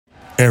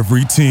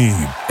Every team,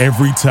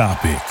 every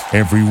topic,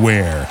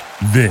 everywhere.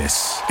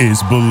 This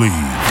is Believe.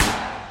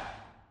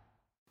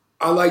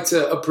 I like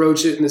to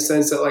approach it in the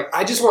sense that, like,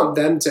 I just want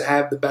them to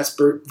have the best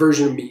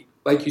version of me,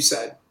 like you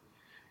said.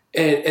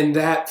 And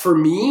that, for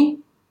me,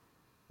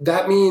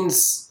 that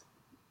means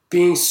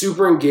being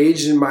super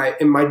engaged in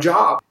my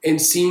job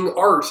and seeing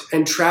art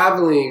and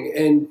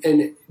traveling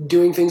and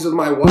doing things with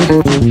my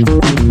wife.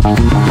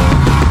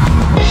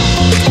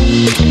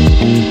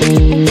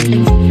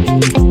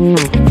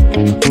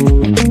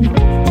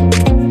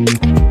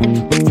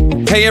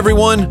 Hey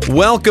everyone,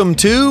 welcome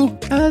to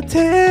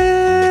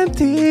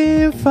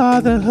Attempting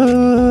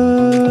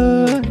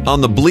Fatherhood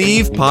on the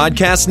Believe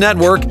Podcast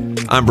Network.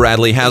 I'm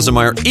Bradley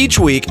Hasemeyer. Each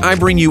week, I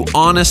bring you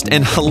honest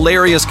and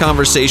hilarious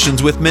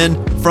conversations with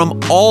men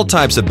from all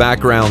types of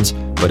backgrounds.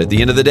 But at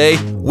the end of the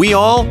day, we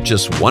all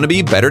just want to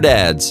be better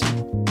dads.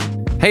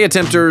 Hey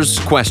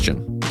Attempters,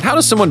 question. How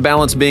does someone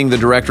balance being the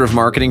director of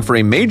marketing for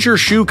a major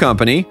shoe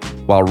company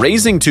while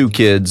raising 2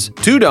 kids,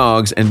 2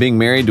 dogs, and being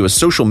married to a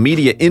social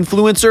media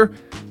influencer?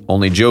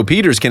 Only Joe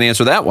Peters can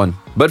answer that one.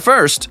 But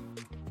first,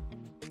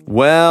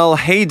 well,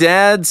 hey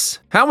dads,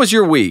 how was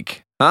your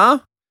week, huh?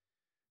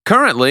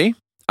 Currently,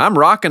 I'm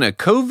rocking a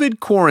COVID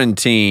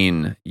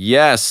quarantine.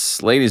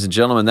 Yes, ladies and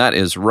gentlemen, that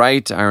is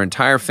right. Our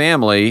entire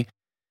family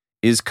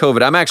is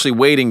COVID. I'm actually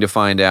waiting to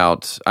find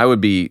out. I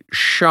would be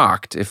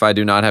shocked if I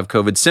do not have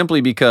COVID simply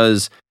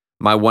because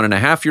my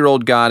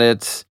 1.5-year-old got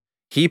it.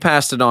 He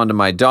passed it on to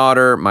my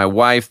daughter, my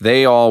wife.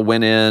 They all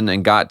went in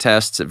and got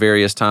tests at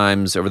various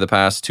times over the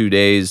past 2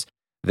 days.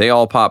 They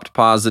all popped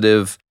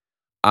positive.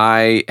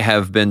 I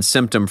have been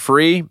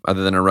symptom-free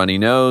other than a runny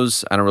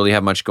nose. I don't really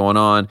have much going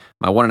on.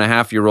 My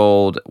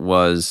 1.5-year-old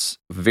was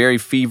very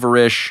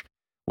feverish,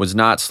 was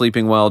not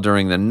sleeping well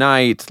during the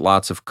night,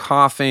 lots of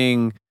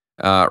coughing,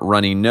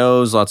 runny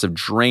nose, lots of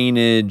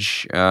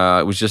drainage.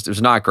 It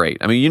was not great.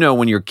 I mean, you know,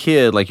 when your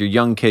kid, like your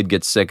young kid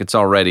gets sick, it's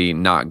already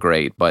not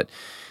great, but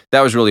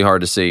that was really hard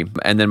to see.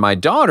 And then my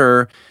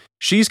daughter,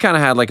 she's kind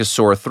of had like a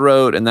sore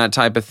throat and that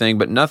type of thing,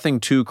 but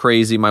nothing too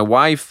crazy. My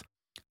wife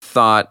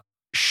thought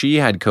she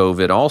had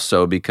COVID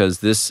also because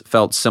this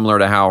felt similar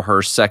to how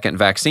her second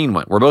vaccine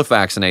went. We're both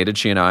vaccinated,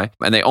 she and I,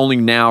 and they only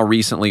now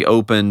recently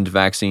opened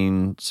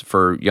vaccines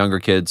for younger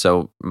kids,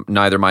 so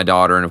neither my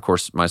daughter, and of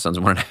course my son's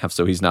 1.5,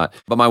 so he's not.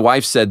 But my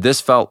wife said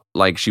this felt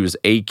like she was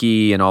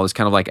achy and all this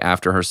kind of like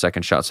after her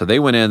second shot. So they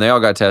went in, they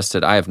all got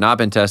tested. I have not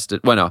been tested.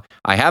 Well, no,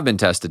 I have been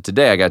tested.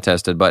 Today I got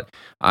tested, but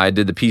I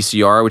did the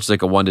PCR, which is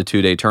like a 1 to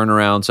 2 day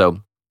turnaround, so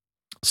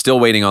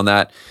still waiting on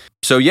that.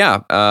 So yeah,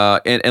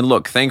 and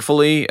look,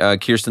 thankfully,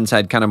 Kirsten's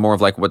had kind of more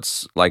of like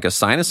what's like a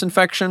sinus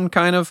infection,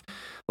 kind of.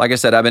 Like I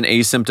said, I've been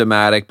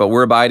asymptomatic, but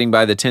we're abiding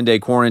by the 10-day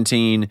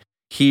quarantine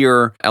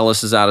here.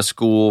 Ellis is out of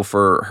school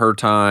for her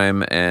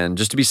time, and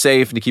just to be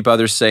safe and to keep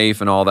others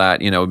safe and all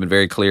that, you know, we've been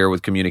very clear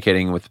with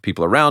communicating with the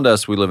people around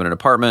us. We live in an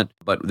apartment,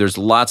 but there's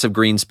lots of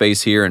green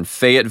space here in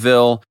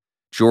Fayetteville,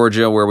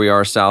 Georgia, where we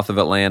are south of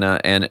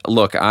Atlanta. And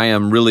look, I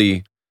am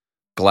really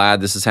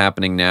glad this is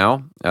happening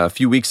now. A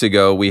few weeks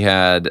ago, we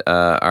had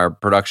our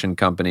production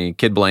company,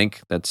 Kid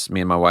Blank. That's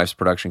me and my wife's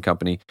production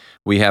company.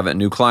 We have a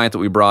new client that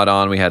we brought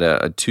on. We had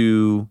a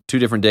two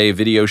different day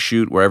video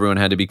shoot where everyone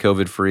had to be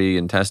COVID free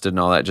and tested and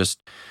all that, just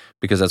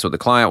because that's what the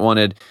client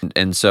wanted.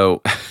 And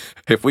so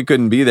if we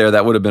couldn't be there,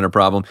 that would have been a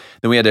problem.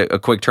 Then we had a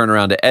quick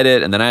turnaround to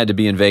edit, and then I had to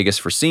be in Vegas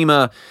for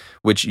SEMA,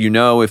 which you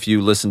know if you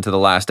listened to the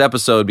last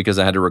episode, because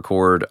I had to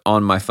record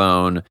on my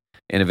phone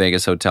in a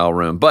Vegas hotel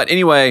room. But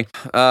anyway,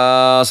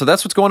 so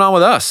that's what's going on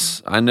with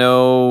us. I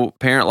know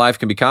parent life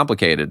can be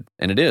complicated,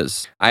 and it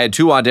is. I had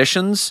 2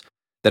 auditions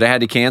that I had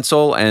to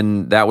cancel,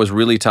 and that was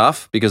really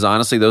tough because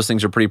honestly, those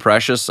things are pretty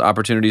precious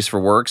opportunities for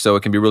work, so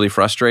it can be really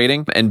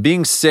frustrating. And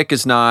being sick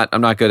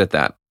I'm not good at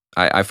that.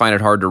 I find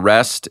it hard to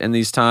rest in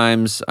these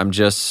times. I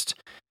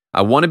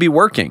want to be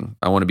working.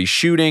 I want to be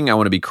shooting. I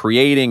want to be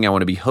creating. I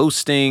want to be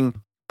hosting.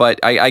 But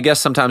I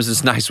guess sometimes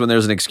it's nice when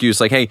there's an excuse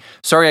like, hey,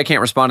 sorry, I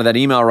can't respond to that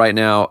email right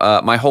now.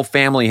 My whole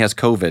family has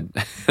COVID.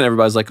 And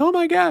everybody's like, oh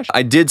my gosh.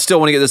 I did still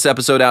want to get this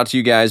episode out to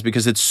you guys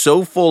because it's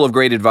so full of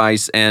great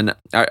advice. And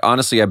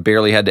honestly, I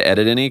barely had to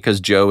edit any because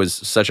Joe is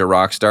such a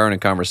rock star in a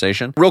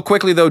conversation. Real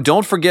quickly, though,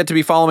 don't forget to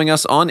be following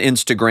us on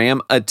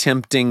Instagram,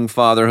 Attempting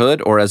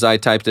Fatherhood, or as I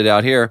typed it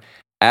out here,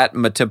 at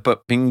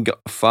Attempting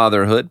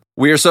Fatherhood.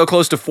 We are so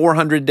close to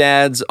 400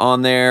 dads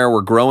on there.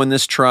 We're growing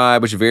this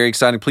tribe, which is very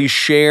exciting. Please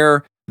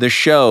share the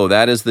show.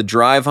 That is the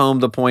drive home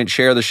the point.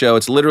 Share the show.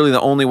 It's literally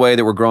the only way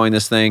that we're growing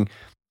this thing.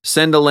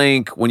 Send a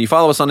link. When you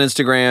follow us on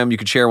Instagram, you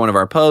can share one of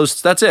our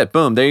posts. That's it.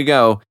 Boom. There you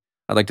go.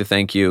 I'd like to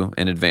thank you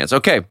in advance.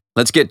 Okay,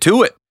 let's get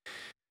to it.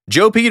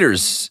 Joe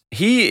Peters,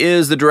 he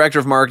is the director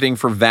of marketing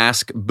for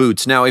Vask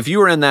Boots. Now, if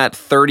you are in that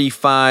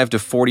 35 to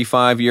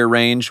 45 year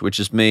range, which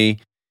is me,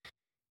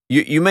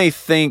 you may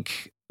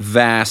think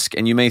Vask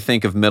and you may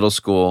think of middle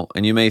school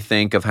and you may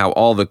think of how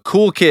all the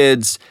cool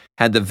kids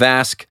had the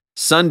Vask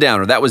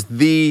Sundowner. That was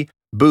the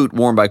boot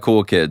worn by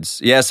cool kids.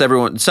 Yes,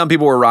 some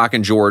people were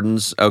rocking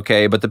Jordans,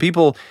 okay, but the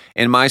people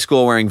in my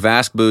school wearing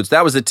Vask boots,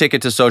 that was the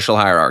ticket to social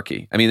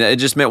hierarchy. I mean, it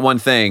just meant one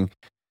thing.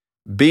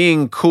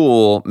 being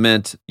cool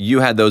meant you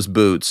had those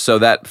boots. So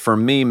that for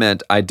me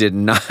meant I did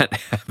not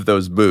have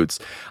those boots.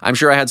 I'm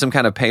sure I had some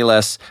kind of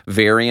Payless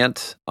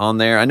variant on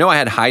there. I know I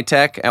had High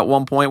Tech at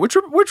one point, which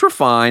were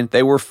fine.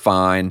 They were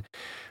fine.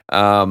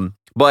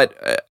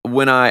 But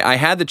when I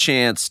had the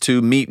chance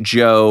to meet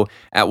Joe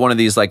at one of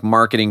these like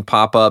marketing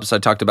pop-ups, I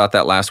talked about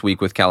that last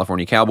week with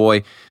California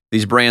Cowboy.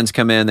 These brands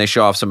come in, they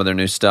show off some of their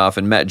new stuff,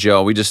 and met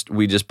Joe. We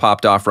just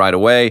popped off right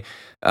away.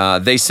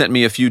 They sent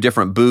me a few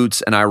different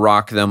boots, and I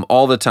rock them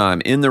all the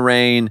time in the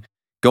rain,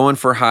 going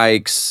for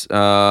hikes,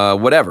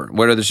 whatever.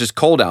 Whether it's just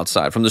cold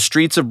outside, from the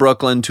streets of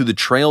Brooklyn to the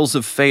trails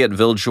of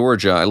Fayetteville,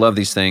 Georgia. I love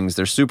these things.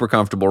 They're super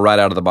comfortable right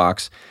out of the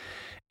box.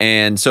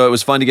 And so it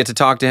was fun to get to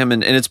talk to him,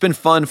 and it's been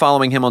fun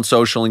following him on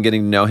social and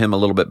getting to know him a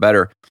little bit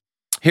better.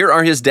 Here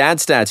are his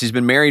dad's stats. He's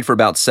been married for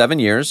about 7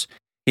 years.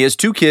 He has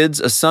 2 kids,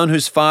 a son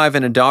who's 5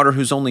 and a daughter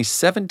who's only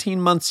 17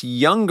 months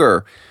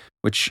younger,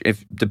 which,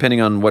 if depending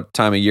on what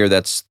time of year,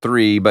 that's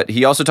 3. But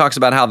he also talks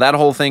about how that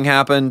whole thing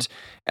happened,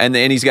 and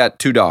he's got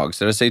 2 dogs.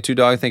 Did I say 2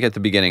 dogs? I think at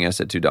the beginning I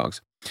said 2 dogs.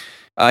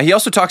 He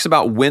also talks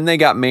about when they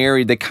got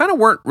married, they kind of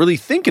weren't really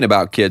thinking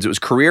about kids. It was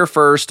career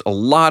first, a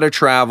lot of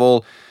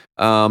travel,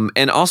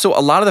 and also a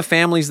lot of the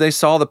families they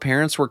saw, the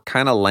parents were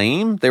kind of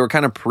lame. They were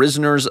kind of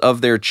prisoners of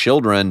their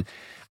children,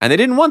 and they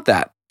didn't want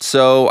that.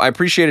 So I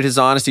appreciated his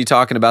honesty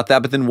talking about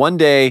that. But then one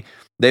day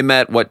they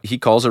met what he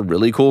calls a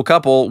really cool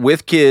couple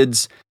with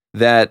kids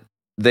that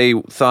they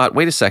thought,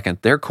 wait a second,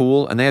 they're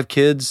cool and they have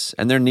kids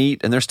and they're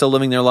neat and they're still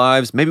living their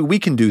lives. Maybe we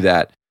can do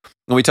that.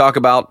 And we talk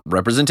about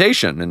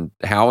representation and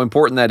how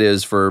important that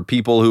is for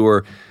people who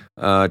are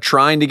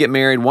trying to get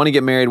married, want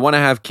to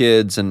have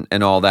kids,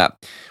 and all that.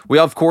 We,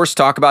 of course,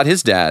 talk about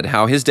his dad,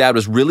 how his dad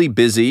was really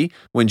busy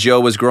when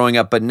Joe was growing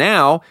up, but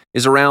now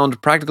is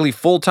around practically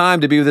full time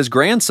to be with his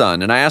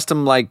grandson. And I asked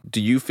him, like, do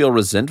you feel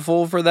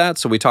resentful for that?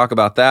 So we talk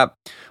about that.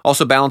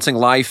 Also balancing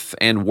life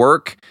and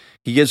work.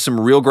 He gives some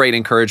real great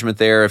encouragement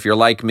there. If you're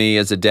like me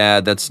as a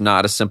dad, that's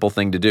not a simple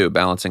thing to do,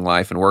 balancing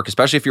life and work,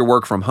 especially if you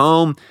work from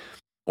home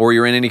or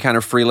you're in any kind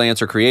of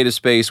freelance or creative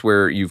space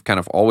where you've kind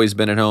of always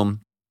been at home.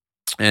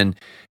 And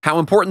how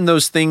important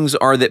those things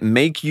are that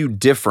make you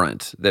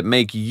different, that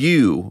make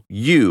you,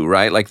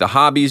 right? Like the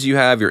hobbies you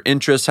have, your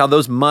interests, how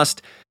those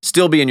must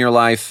still be in your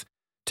life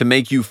to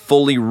make you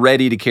fully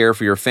ready to care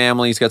for your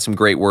family. He's got some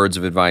great words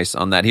of advice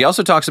on that. He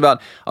also talks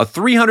about a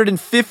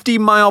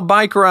 350-mile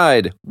bike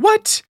ride.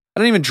 What? I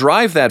don't even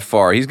drive that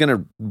far. He's going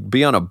to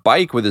be on a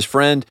bike with his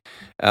friend.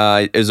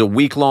 Is a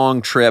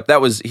week-long trip.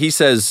 He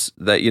says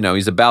that,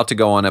 he's about to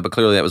go on it, but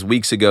clearly that was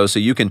weeks ago. So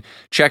you can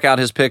check out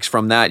his pics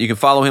from that. You can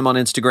follow him on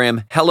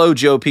Instagram. Hello,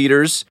 Joe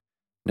Peters.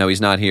 No, he's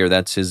not here.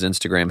 That's his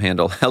Instagram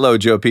handle. Hello,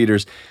 Joe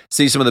Peters.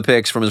 See some of the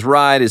pics from his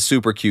ride, his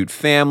super cute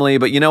family.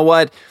 But you know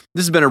what?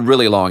 This has been a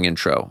really long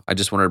intro. I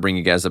just wanted to bring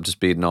you guys up to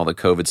speed and all the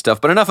COVID stuff.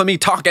 But enough of me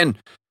talking.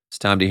 It's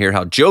time to hear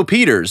how Joe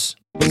Peters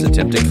is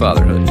attempting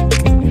fatherhood.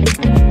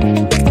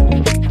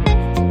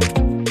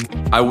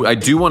 I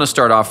do want to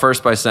start off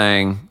first by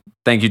saying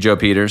thank you, Joe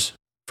Peters,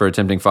 for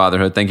attempting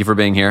fatherhood. Thank you for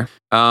being here.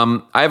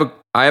 I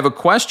have a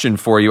question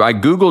for you. I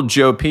Googled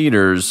Joe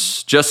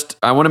Peters.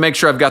 I want to make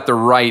sure I've got the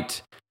right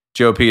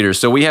Joe Peters.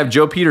 So we have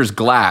Joe Peters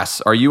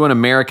Glass. Are you an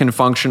American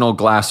functional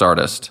glass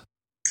artist?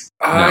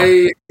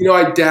 No.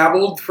 I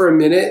dabbled for a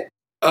minute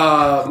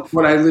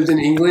when I lived in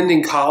England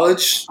in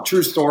college.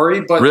 True story.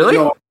 But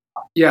really?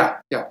 Yeah.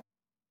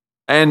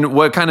 And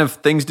what kind of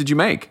things did you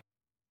make?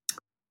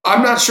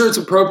 I'm not sure it's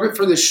appropriate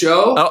for the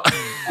show. Oh.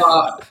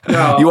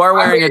 No, you are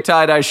wearing a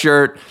tie-dye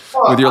shirt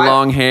with your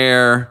long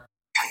hair.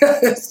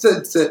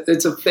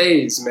 It's a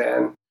phase,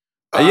 man.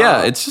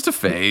 Yeah, it's just a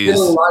phase.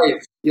 Middle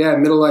life. Yeah,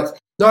 middle life.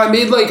 No, I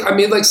made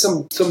like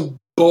some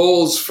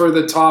bowls for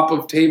the top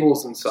of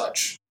tables and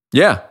such.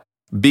 Yeah.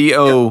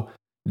 BOWLS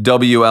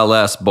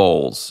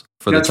bowls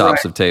for the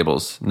tops of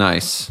tables.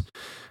 Nice.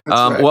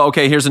 Right. Well,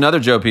 okay, here's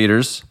another Joe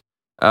Peters.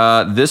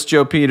 This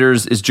Joe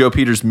Peters is Joe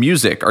Peters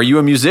Music. Are you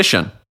a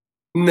musician?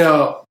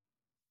 No.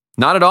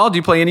 Not at all? Do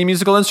you play any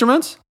musical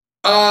instruments?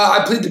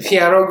 I played the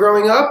piano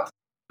growing up.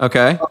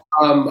 Okay.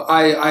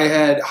 I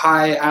had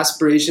high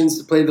aspirations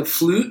to play the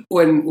flute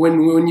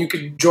when you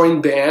could join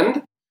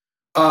band.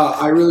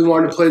 I really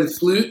wanted to play the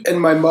flute,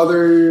 and my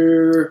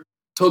mother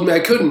told me I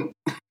couldn't.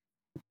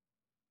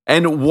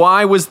 And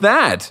why was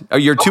that?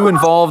 You're too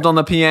involved on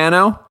the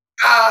piano?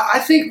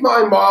 I think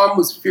my mom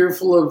was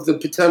fearful of the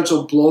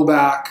potential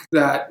blowback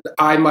that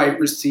I might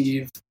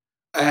receive.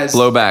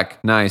 Blowback,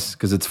 nice,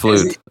 because it's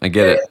flute. I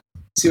get it.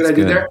 See what I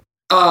did there?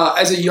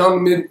 As a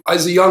young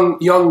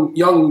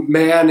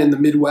man in the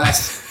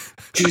Midwest,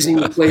 choosing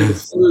to play the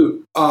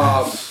flute.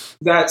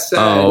 That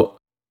said,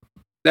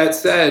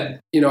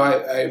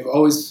 I've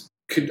always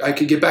I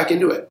could get back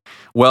into it.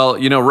 Well,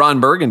 Ron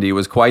Burgundy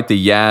was quite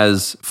the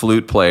Yaz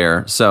flute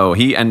player, so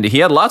he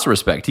had lots of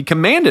respect. He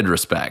commanded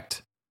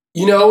respect.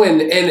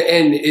 And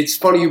it's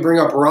funny you bring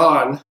up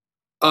Ron.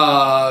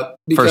 Because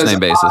first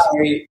name basis.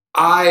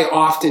 I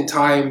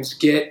oftentimes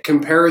get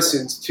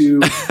comparisons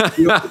to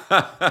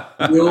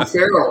Will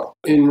Ferrell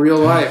in real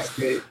life.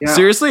 Yeah.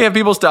 Seriously? Have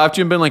people stopped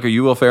you and been like, are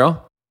you Will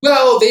Ferrell?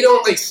 Well, they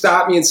don't like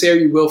stop me and say, "Are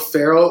you Will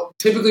Ferrell?"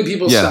 Typically,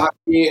 people stop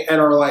me and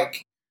are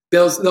like,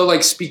 they'll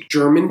like speak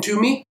German to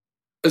me,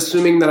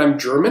 assuming that I'm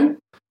German.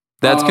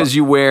 That's because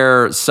you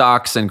wear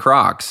socks and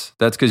Crocs.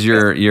 That's because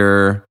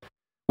you're,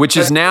 which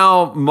is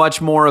now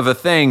much more of a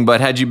thing. But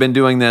had you been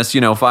doing this,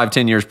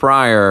 5-10 years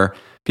prior,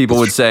 people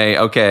would say,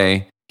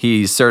 okay,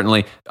 he's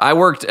certainly. I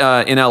worked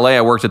in LA.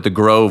 I worked at the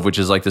Grove, which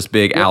is like this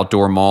big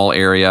outdoor mall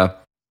area,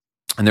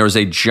 and there was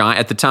a giant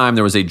at the time.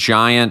 There was a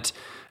giant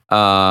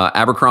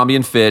Abercrombie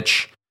and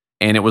Fitch,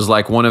 and it was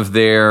like one of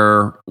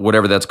their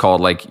whatever that's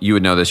called. Like you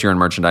would know this. You're in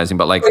merchandising,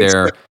 but like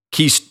their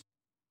key.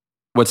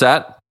 What's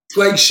that?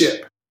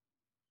 Flagship.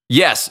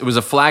 Yes, it was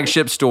a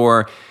flagship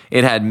store.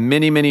 It had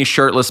many, many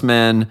shirtless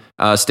men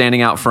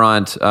standing out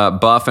front,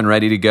 buff and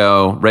ready to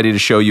go, ready to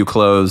show you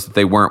clothes that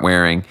they weren't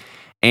wearing.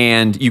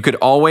 And you could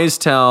always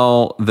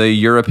tell the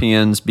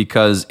Europeans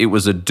because it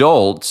was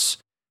adults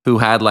who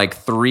had like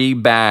 3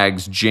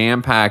 bags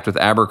jam-packed with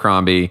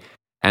Abercrombie,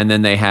 and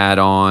then they had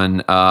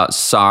on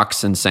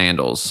socks and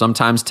sandals.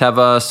 Sometimes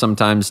Teva,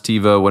 sometimes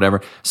Teva,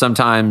 whatever.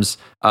 Sometimes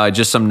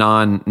just some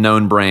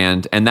non-known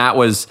brand. And that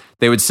was,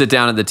 they would sit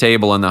down at the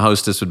table and the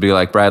hostess would be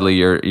like, Bradley,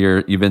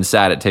 you've been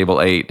sat at table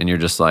 8. And you're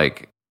just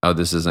like, oh,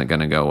 this isn't going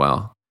to go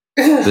well.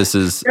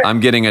 I'm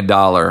getting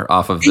 $1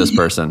 off of this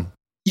person.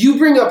 You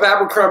bring up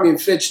Abercrombie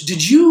and Fitch.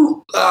 Did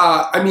you,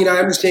 I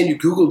understand you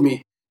Googled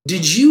me.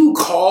 Did you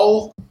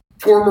call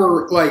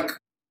former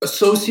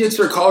associates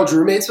or college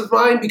roommates of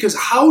mine? Because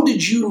how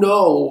did you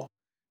know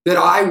that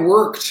I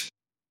worked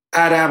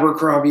at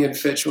Abercrombie and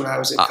Fitch when I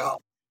was in college?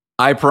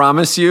 I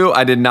promise you,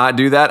 I did not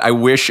do that. I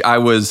wish I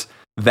was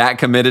that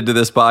committed to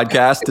this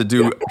podcast to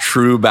do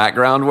true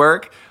background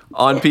work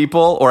on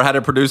people or had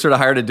a producer to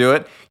hire to do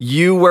it.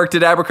 You worked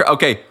at Abercrombie.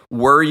 Okay,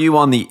 were you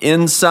on the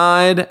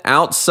inside,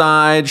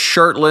 outside,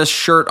 shirtless,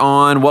 shirt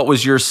on? What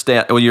was your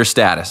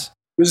status?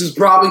 This is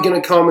probably going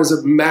to come as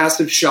a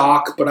massive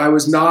shock, but I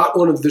was not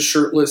one of the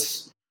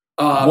shirtless.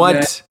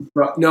 What?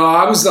 No,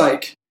 I was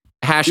like...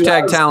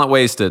 talent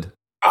wasted.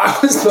 I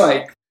was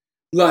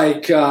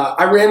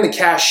I ran the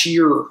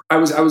cashier. I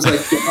was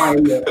like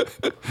behind the...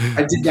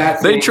 I did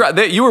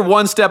that. You were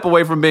one step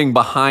away from being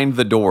behind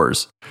the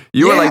doors.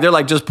 You were they're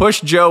like, just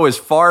push Joe as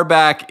far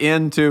back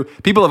into...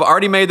 People have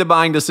already made the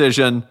buying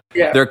decision.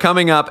 Yeah. They're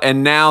coming up,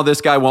 and now this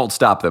guy won't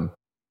stop them.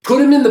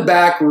 Put him in the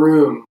back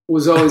room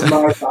was always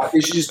my thought. They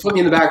should just put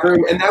me in the back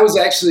room. And that was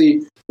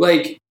actually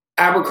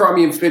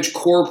Abercrombie and Fitch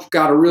Corp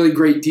got a really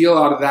great deal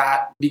out of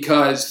that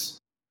because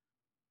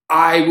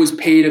I was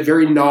paid a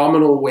very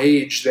nominal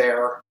wage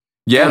there.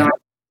 Yeah.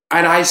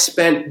 And I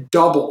spent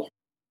double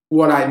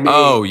what I made.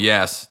 Oh,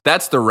 yes.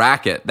 That's the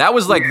racket. That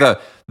was like the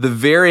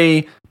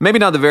very, maybe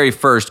not the very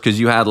first because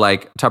you had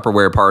like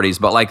Tupperware parties,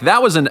 but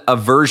that was a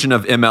version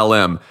of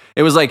MLM.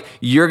 It was like,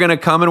 you're going to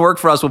come and work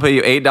for us. We'll pay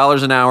you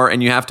 $8 an hour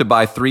and you have to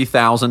buy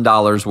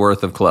 $3,000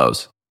 worth of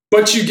clothes.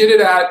 But you get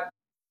it at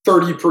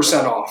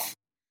 30% off.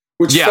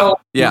 Which felt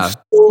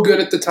so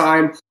good at the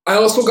time. I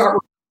also got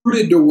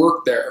recruited to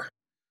work there.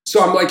 So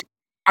I'm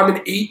an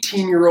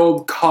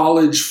 18-year-old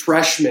college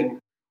freshman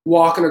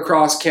walking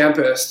across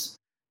campus,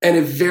 and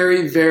a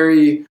very,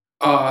 very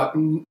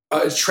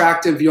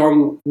attractive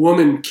young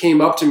woman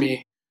came up to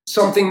me,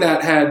 something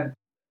that had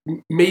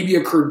maybe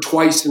occurred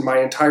twice in my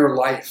entire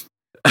life.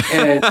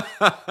 And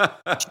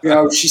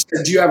she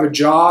said, "Do you have a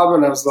job?"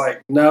 And I was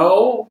like,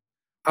 "No."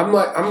 I'm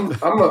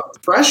a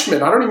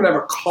freshman. I don't even have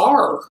a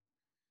car.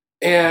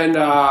 And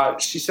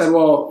she said,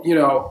 "Well,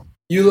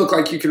 you look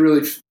like you could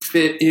really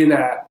fit in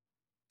at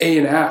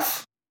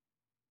A&F."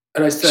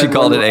 And I said, she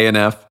called it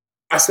A&F.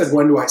 I said,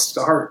 "When do I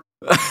start?"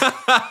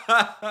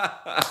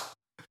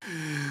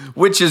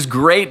 Which is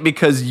great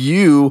because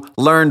you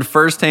learned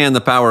firsthand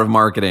the power of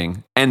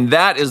marketing. And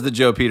that is the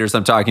Joe Peters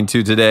I'm talking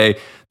to today.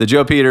 The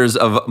Joe Peters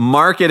of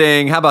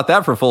marketing. How about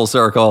that for full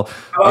circle?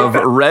 Of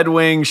Red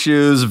Wing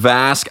shoes,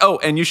 Vask. Oh,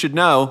 and you should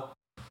know,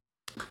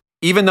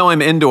 even though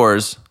I'm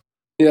indoors.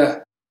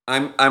 Yeah.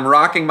 I'm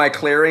rocking my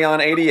Clarion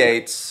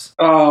 88s.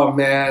 Oh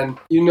man,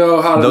 you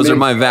know how to Those are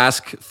my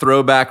Vask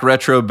throwback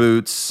retro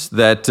boots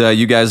that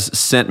you guys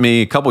sent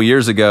me a couple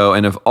years ago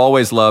and have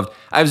always loved.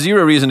 I have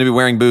zero reason to be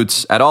wearing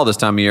boots at all this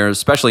time of year,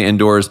 especially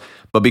indoors.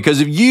 But because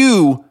of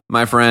you,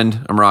 my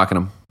friend, I'm rocking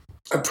them.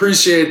 I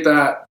appreciate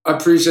that. I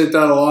appreciate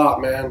that a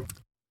lot, man.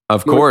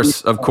 Of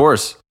course.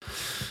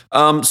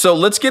 So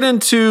let's get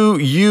into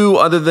you.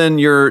 Other than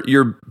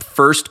your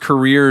first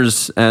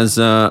careers as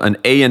an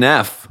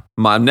A&F.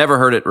 I've never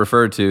heard it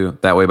referred to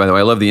that way, by the way.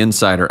 I love the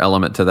insider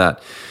element to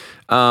that.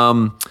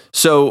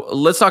 So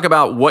let's talk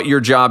about what your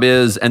job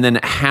is and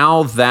then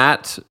how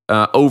that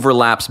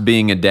overlaps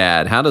being a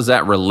dad. How does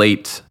that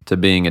relate to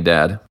being a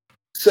dad?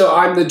 So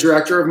I'm the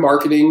director of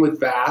marketing with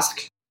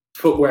Vask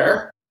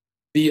Footwear,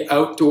 the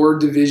outdoor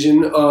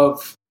division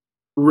of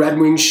Red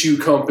Wing Shoe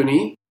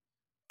Company.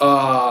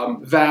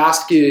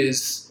 Vask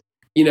is,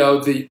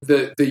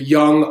 the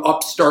young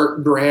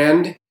upstart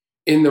brand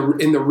in the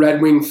Red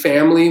Wing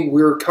family.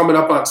 We're coming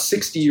up on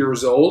 60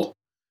 years old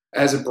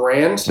as a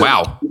brand. So,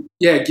 wow.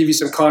 Yeah, give you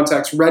some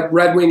context.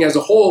 Red Wing as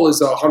a whole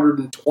is a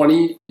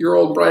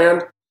 120-year-old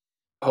brand.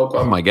 I hope Oh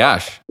I'm my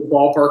gosh. the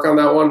ballpark on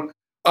that one.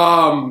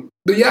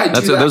 But yeah,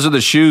 Those are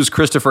the shoes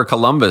Christopher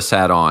Columbus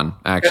had on,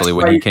 actually,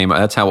 when he came.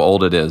 That's how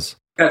old it is.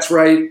 That's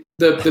right.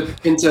 The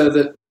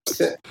Pinta,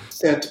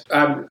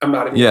 I'm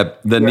not even. Yeah,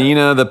 the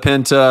Nina, the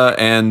Pinta,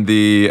 and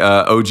the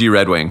OG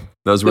Red Wing.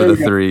 Those were the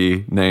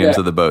three names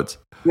of the boats.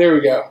 There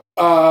we go.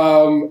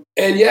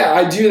 And yeah,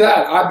 I do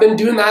that. I've been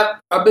doing that.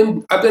 I've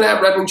been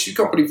at Red Wing Shoe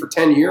Company for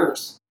 10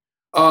 years.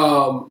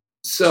 Well,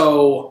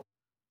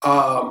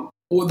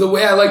 the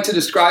way I like to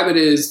describe it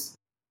is,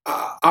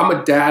 I'm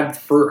a dad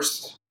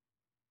first,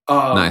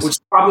 Nice. which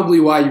is probably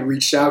why you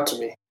reached out to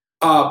me.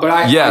 But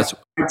I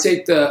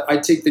take the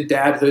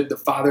dadhood, the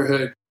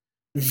fatherhood,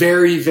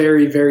 very,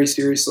 very, very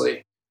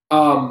seriously.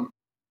 And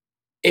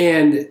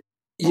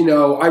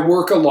I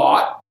work a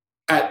lot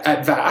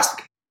at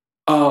Vask.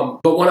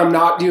 But when I'm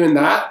not doing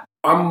that,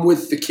 I'm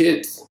with the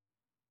kids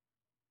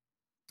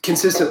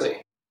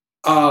consistently.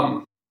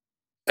 And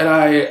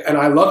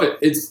I love it.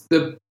 It's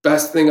the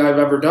best thing I've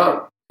ever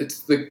done.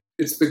 It's the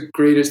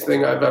greatest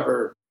thing I've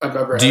ever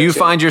Do you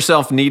find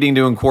yourself needing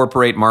to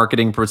incorporate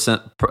marketing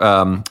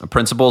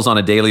principles on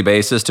a daily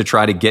basis to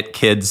try to get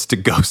kids to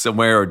go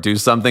somewhere or do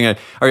something?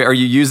 Are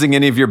you using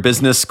any of your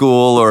business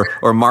school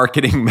or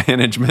marketing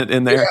management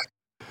in there?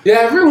 Yeah,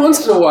 every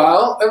once in a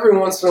while,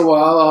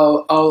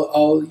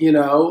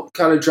 I'll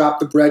kind of drop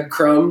the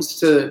breadcrumbs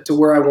to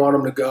where I want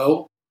them to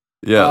go.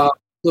 Yeah.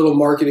 Little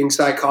marketing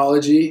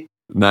psychology.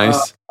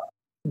 Nice.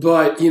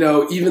 But,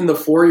 even the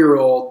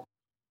 4-year-old,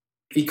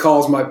 he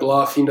calls my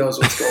bluff. He knows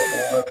what's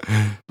going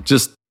on.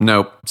 Just,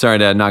 nope. Sorry,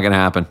 Dad. Not going to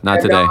happen.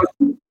 Not today.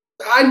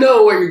 I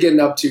know what you're getting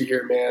up to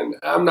here, man.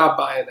 I'm not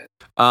buying it.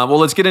 Well,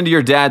 let's get into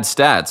your dad's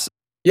stats.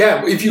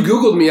 Yeah, if you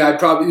Googled me, I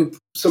probably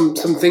some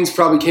things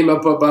probably came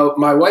up about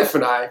my wife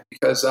and I,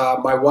 because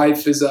my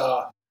wife is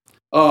how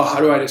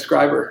do I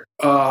describe her?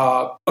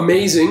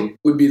 Amazing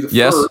would be the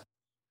first.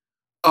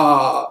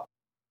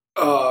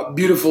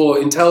 Beautiful,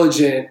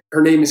 intelligent.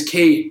 Her name is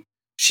Kate.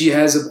 She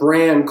has a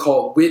brand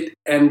called Wit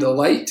and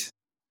Delight.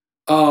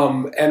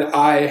 And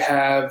I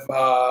have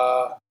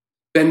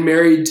been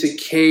married to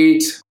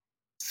Kate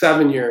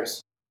 7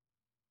 years.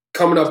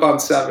 Coming up on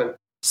 7.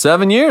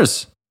 7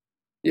 years?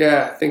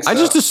 Yeah, I think so. I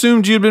just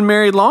assumed you'd been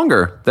married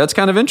longer. That's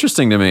kind of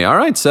interesting to me. All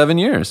right, 7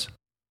 years.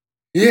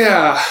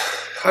 Yeah.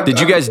 Did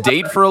you guys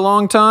date for a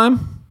long time? I'm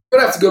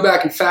going to have to go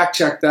back and fact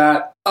check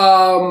that.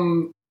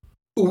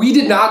 We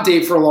did not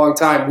date for a long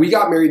time. We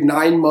got married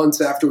 9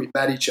 months after we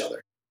met each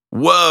other.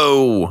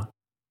 Whoa.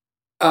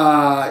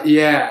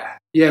 Yeah,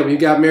 we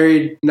got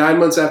married 9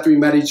 months after we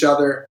met each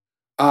other.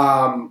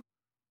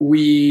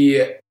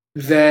 We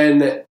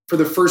then, for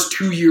the first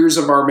 2 years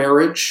of our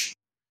marriage,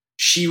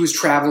 she was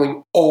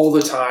traveling all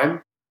the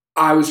time.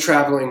 I was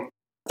traveling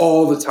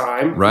all the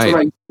time.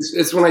 Right.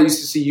 It's when I used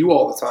to see you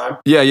all the time.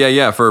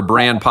 Yeah. For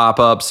brand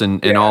pop-ups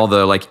and all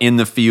the like in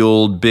the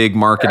field, big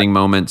marketing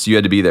moments, you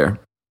had to be there.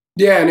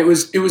 Yeah, and it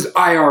was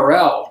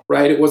IRL,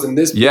 right? It wasn't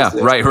this business.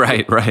 Yeah,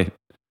 right.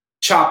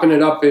 Chopping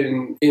it up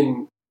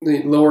in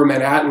lower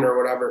Manhattan or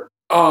whatever.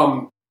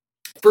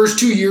 First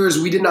 2 years,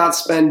 we did not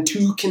spend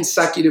 2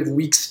 consecutive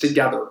weeks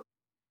together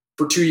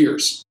for 2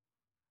 years.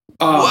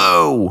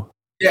 Whoa.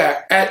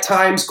 Yeah, at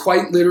times,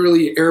 quite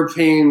literally,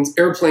 airplanes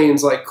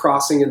like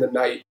crossing in the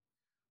night.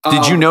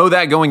 Did you know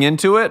that going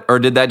into it, or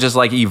did that just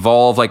like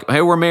evolve? Like,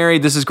 hey, we're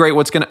married. This is great.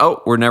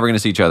 We're never gonna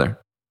see each other.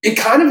 It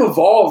kind of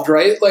evolved,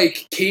 right?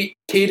 Like Kate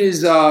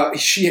is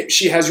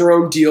she has her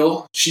own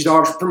deal. She's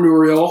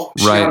entrepreneurial.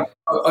 She right.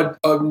 had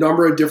a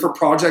number of different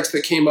projects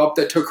that came up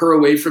that took her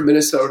away from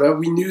Minnesota.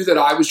 We knew that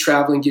I was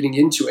traveling, getting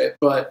into it,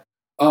 but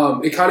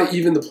it kind of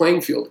evened the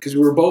playing field because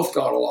we were both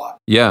gone a lot.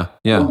 Yeah.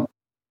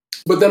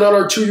 But then on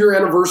our 2-year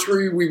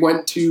anniversary, we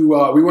went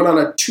on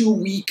a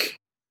 2-week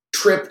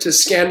trip to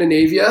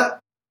Scandinavia,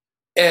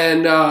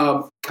 and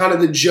kind of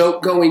the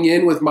joke going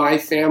in with my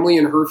family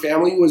and her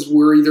family was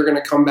we're either going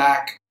to come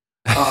back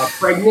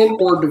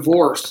pregnant or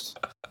divorced,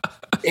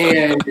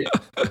 and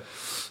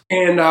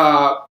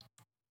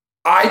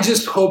I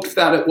just hoped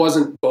that it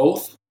wasn't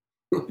both.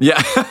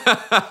 Yeah,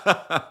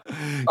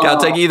 gotta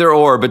take either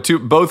or, but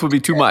both would be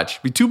too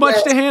much. Be too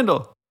much to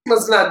handle.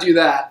 Let's not do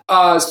that.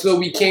 So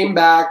we came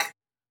back.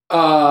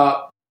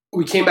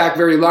 We came back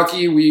very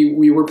lucky.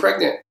 We were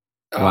pregnant.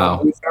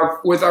 Wow.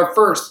 With our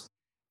first,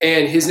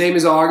 and his name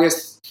is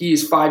August.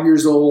 He's 5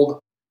 years old,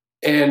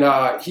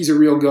 and he's a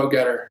real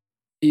go-getter.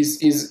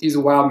 He's a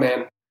wild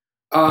man.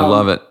 I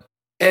love it.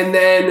 And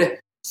then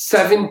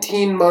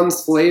 17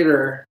 months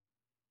later,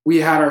 we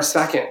had our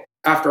second.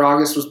 After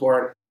August was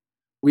born,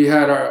 we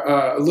had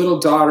our little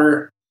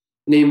daughter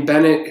named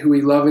Bennett, who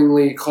we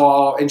lovingly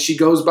call, and she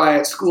goes by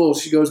at school.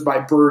 She goes by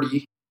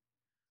Birdie.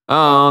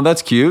 Oh,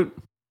 that's cute.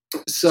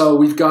 So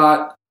we've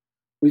got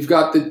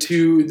the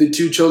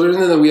two children,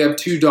 and then we have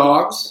 2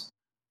 dogs.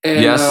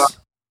 And, yes.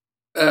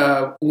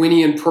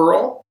 Winnie and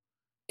Pearl.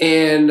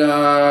 And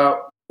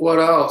what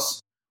else?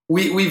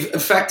 We've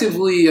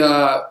effectively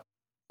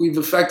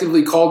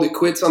called it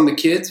quits on the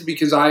kids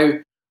because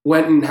I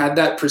went and had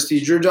that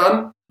procedure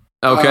done.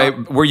 Okay.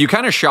 Were you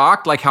kind of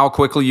shocked, like how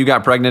quickly you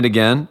got pregnant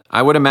again?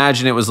 I would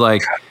imagine it was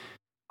like,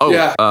 Oh,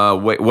 Yeah.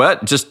 Wait,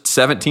 what? Just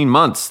 17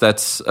 months.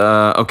 That's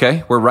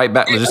okay. We're right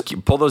back. Let's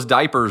just pull those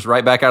diapers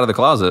right back out of the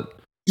closet.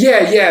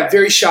 Yeah.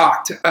 Very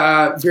shocked.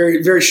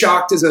 Very, very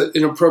shocked is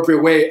an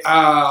appropriate way.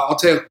 I'll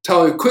tell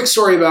you a quick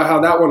story about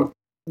how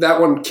that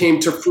one came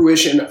to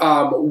fruition.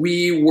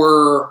 We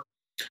were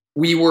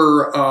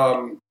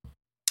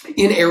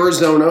in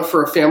Arizona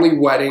for a family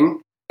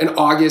wedding, and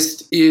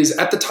August is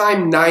at the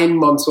time 9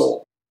 months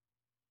old.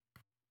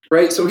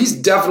 Right, so he's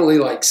definitely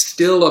like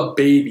still a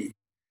baby.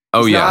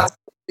 Oh, he's yeah. Not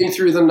sleeping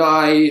through the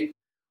night.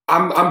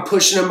 I'm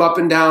pushing him up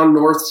and down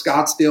North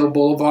Scottsdale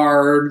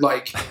Boulevard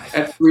like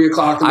at 3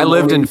 o'clock. I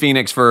lived in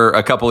Phoenix for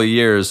a couple of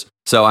years,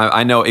 so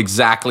I know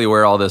exactly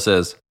where all this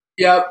is.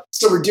 Yep.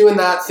 So we're doing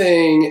that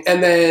thing,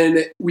 and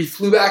then we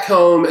flew back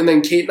home, and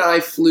then Kate and I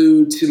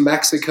flew to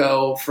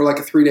Mexico for like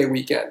a 3-day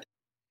weekend.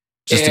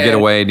 Just to get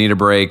away, need a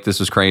break. This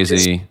was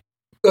crazy.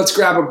 Let's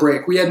grab a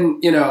break. We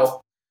hadn't,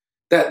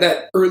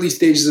 that early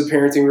stages of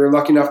parenting, we were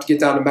lucky enough to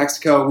get down to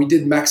Mexico. We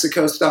did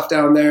Mexico stuff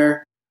down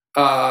there,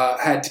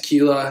 had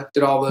tequila,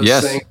 did all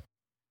those things.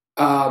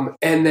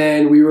 And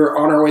then we were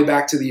on our way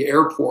back to the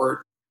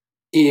airport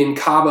in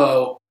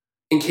Cabo,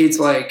 and Kate's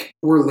like,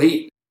 we're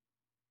late.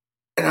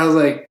 And I was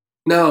like,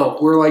 no,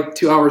 we're like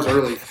 2 hours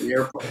early from the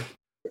airport.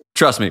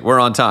 Trust me, we're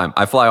on time.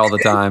 I fly all the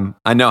time.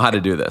 I know how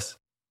to do this.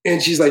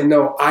 And she's like,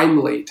 no,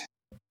 I'm late.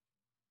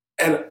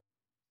 And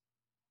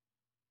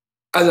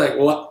I was like,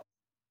 what?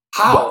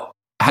 How?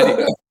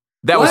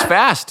 That was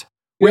fast.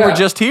 We were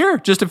just here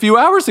just a few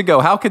hours ago.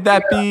 How could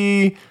that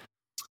be?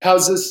 How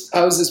is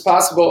this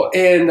possible?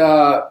 And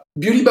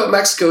beauty about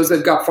Mexico is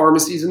they've got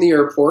pharmacies in the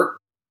airport.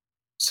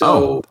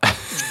 So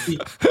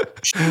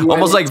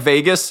almost like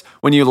Vegas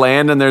when you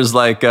land and there's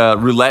like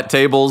roulette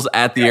tables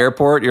at the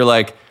airport. You're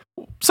like,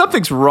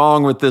 something's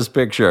wrong with this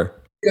picture.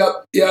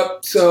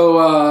 Yep.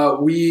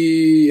 So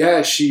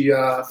she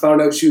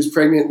found out she was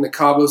pregnant in the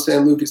Cabo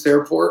San Lucas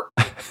airport.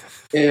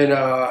 And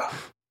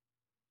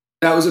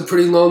that was a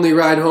pretty lonely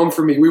ride home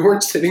for me. We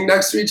weren't sitting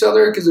next to each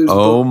other because it was.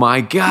 Oh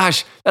my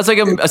gosh, that's like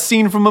a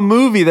scene from a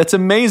movie. That's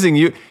amazing.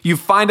 You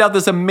find out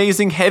this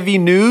amazing heavy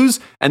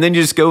news, and then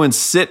you just go and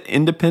sit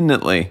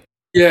independently.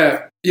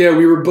 Yeah.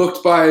 We were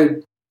booked by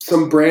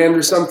some brand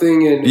or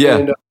something,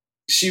 and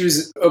she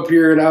was up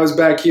here, and I was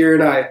back here,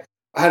 and I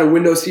had a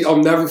window seat.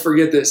 I'll never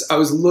forget this. I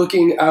was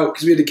looking out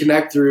because we had to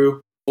connect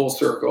through Full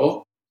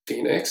Circle,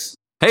 Phoenix.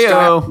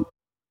 Hey-o.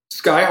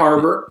 Sky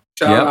Harbor.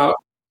 Shout out.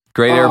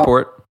 Great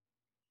airport.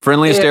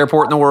 Friendliest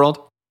airport in the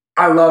world.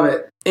 I love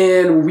it.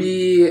 And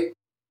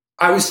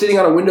I was sitting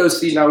on a window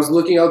seat, and I was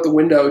looking out the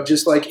window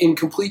just like in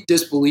complete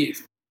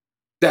disbelief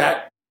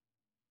that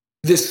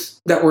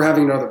we're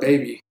having another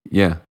baby.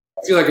 Yeah.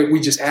 I feel like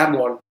we just had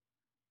one.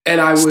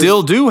 And I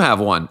still do have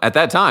one at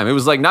that time. It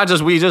was like not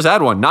just we just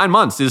had one. 9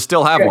 months, you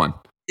still have one.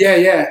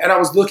 Yeah. And I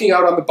was looking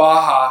out on the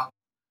Baja,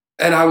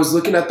 and I was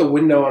looking at the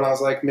window, and I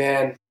was like,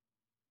 man,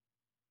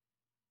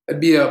 that'd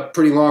be a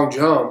pretty long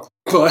jump.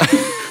 But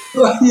I'm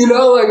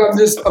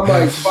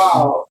like,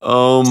 wow.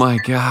 Oh my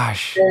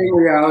gosh. Staring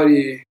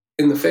reality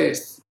in the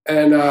face.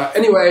 And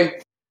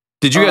anyway.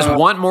 Did you guys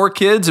want more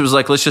kids? It was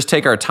like, let's just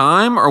take our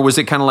time, or was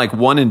it kind of like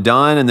one and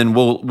done, and then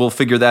we'll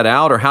figure that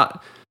out, or how?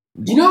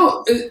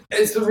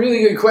 It's a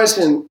really good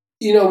question.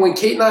 When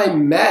Kate and I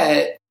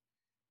met,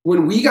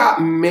 when we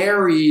got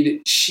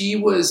married, she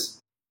was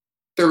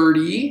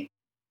 30,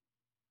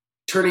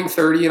 turning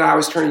 30, and I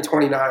was turning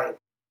 29.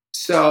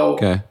 So,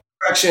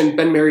 correction,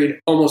 been married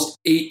almost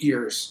 8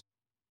 years.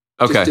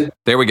 Okay,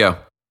 there we go.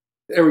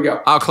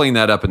 I'll clean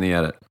that up in the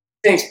edit.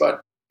 Thanks, bud.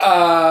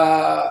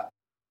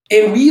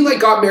 And we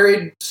got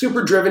married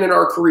super driven in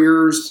our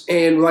careers,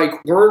 and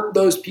weren't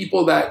those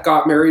people that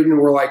got married and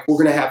were like, we're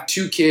going to have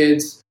 2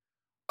 kids,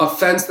 a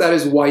fence that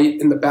is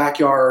white in the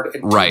backyard.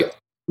 And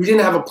we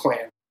didn't have a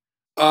plan.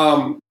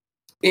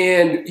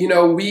 And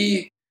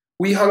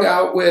we hung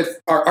out with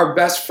our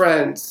best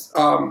friends,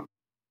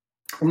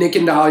 Nick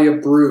and Dahlia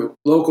Brew,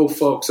 local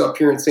folks up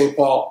here in St.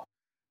 Paul,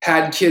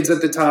 had kids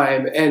at the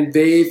time, and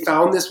they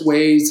found this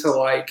way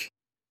to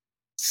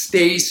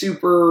stay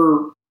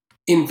super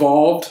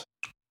involved,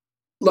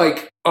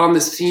 on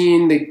the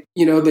scene.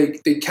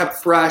 They kept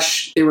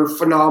fresh. They were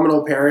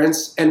phenomenal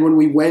parents. And when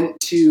we went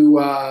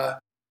to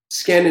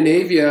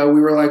Scandinavia,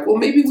 we were like, well,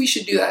 maybe we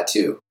should do that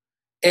too.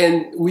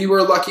 And we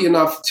were lucky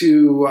enough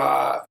to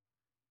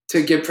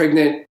get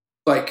pregnant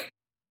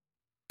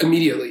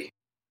immediately.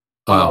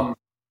 Wow.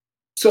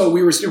 So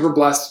we were super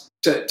blessed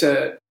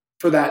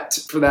for that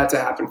to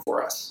happen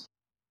for us.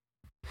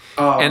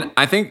 And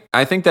I think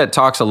that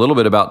talks a little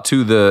bit about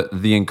too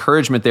the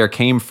encouragement there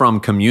came from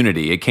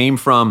community. It came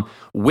from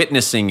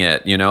witnessing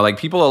it.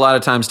 People a lot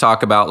of times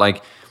talk about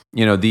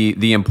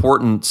the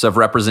importance of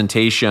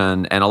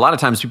representation, and a lot of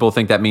times people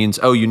think that means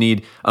you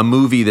need a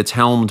movie that's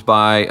helmed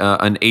by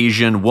an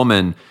Asian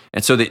woman,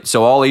 and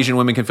so all Asian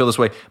women can feel this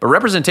way. But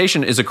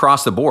representation is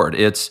across the board.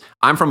 It's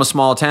I'm from a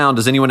small town.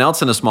 Does anyone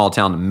else in a small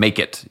town make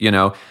it?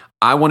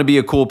 I want to be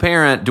a cool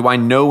parent. Do I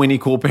know any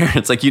cool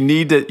parents? You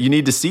need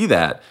to see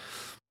that.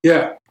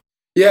 Yeah.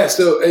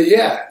 So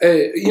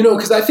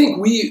because I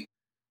think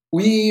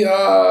we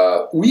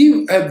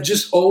have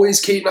just always,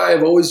 Kate and I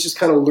have always just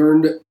kind of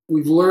learned.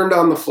 We've learned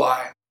on the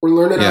fly. We're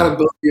learning how to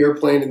build the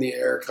airplane in the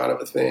air, kind of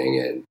a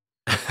thing.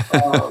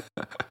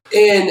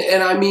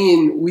 And I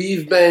mean,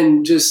 we've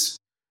been just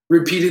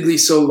repeatedly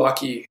so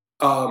lucky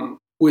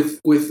with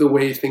the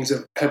way things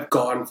have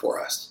gone for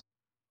us.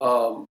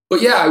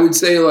 But yeah, I would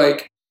say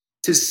like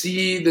to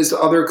see this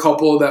other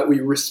couple that we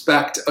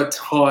respect a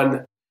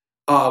ton.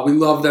 We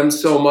love them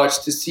so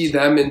much, to see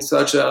them in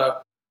such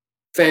a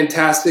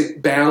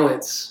fantastic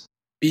balance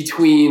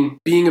between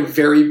being a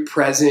very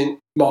present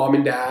mom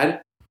and dad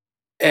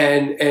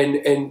and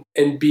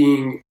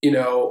being, you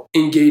know,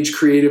 engaged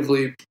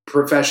creatively,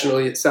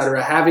 professionally,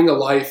 etc. Having a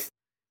life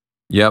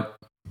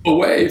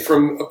away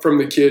from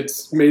the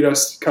kids made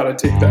us kind of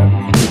take that.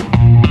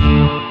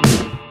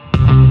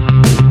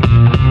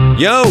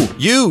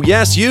 Yo,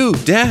 yes, you,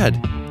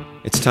 Dad.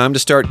 It's time to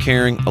start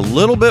caring a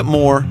little bit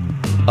more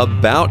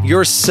about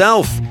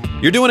yourself.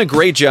 You're doing a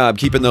great job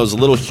keeping those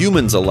little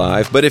humans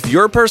alive, but if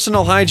your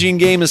personal hygiene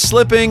game is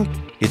slipping,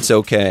 it's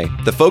okay.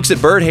 The folks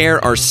at Bird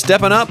Hair are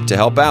stepping up to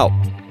help out.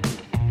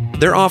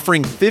 They're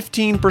offering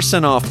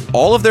 15% off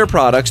all of their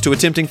products to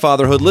Attempting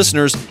Fatherhood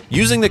listeners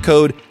using the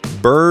code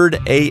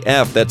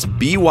BIRDAF. That's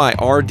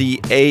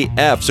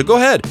BYRDAF. So go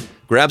ahead,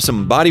 grab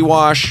some body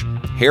wash,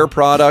 hair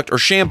product, or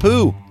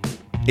shampoo.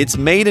 It's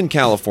made in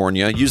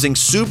California using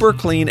super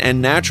clean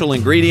and natural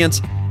ingredients,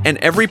 and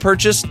every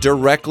purchase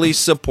directly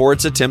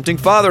supports Attempting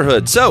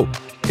Fatherhood. So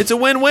it's a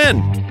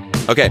win-win.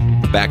 Okay,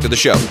 back to the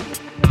show.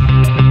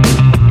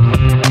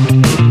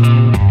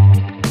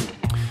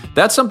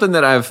 That's something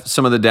that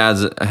some of the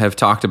dads have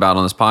talked about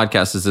on this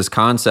podcast, is this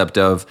concept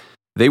of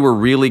they were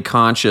really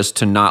conscious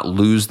to not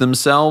lose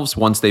themselves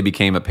once they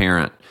became a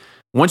parent.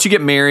 Once you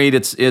get married,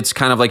 it's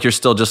kind of like you're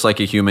still just like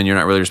a human. You're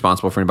not really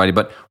responsible for anybody.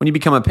 But when you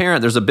become a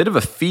parent, there's a bit of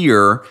a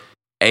fear.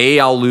 A,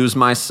 I'll lose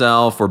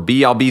myself, or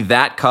B, I'll be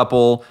that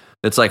couple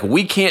that's like,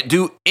 we can't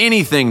do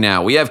anything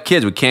now. We have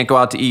kids. We can't go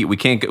out to eat. We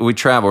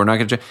travel. We're not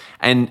going to.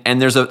 And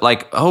there's a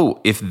like,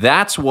 oh, if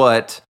that's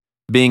what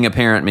being a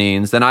parent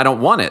means, then I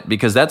don't want it,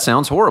 because that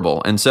sounds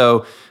horrible. And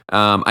so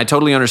I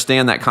totally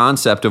understand that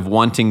concept of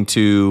wanting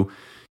to,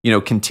 you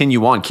know,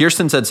 continue on.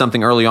 Kirsten said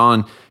something early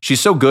on.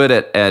 She's so good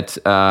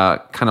at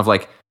kind of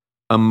like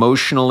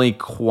emotionally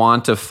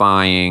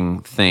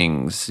quantifying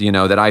things, you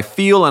know, that I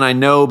feel and I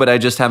know, but I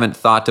just haven't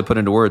thought to put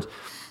into words.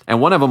 And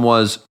one of them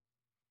was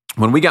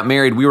when we got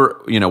married,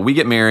 we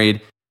get married,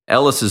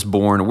 Ellis is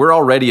born. We're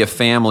already a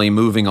family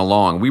moving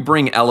along. We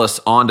bring Ellis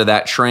onto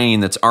that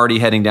train that's already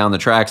heading down the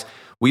tracks.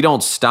 We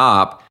don't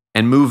stop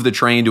and move the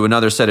train to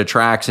another set of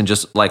tracks and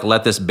just like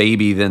let this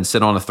baby then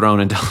sit on a throne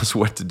and tell us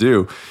what to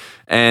do.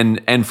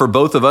 And for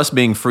both of us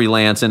being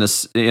freelance in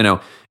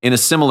a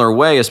similar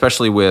way,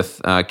 especially with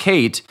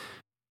Kate,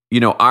 you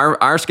know,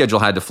 our schedule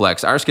had to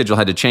flex, our schedule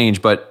had to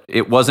change, but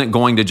it wasn't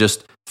going to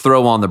just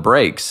throw on the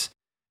brakes.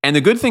 And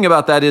the good thing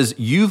about that is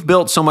you've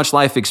built so much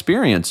life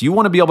experience. You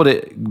want to be able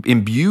to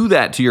imbue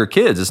that to your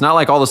kids. It's not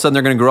like all of a sudden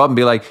they're going to grow up and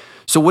be like,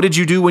 so what did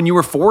you do when you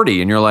were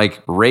 40? And you're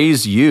like,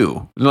 raise you.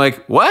 And you're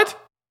like, what?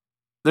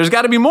 There's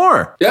got to be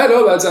more. Yeah,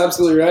 no, that's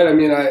absolutely right. I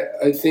mean,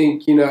 I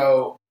think, you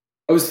know,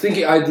 I was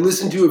thinking I'd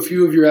listened to a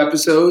few of your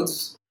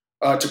episodes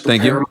to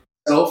prepare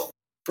myself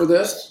for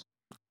this.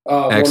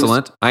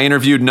 Excellent. I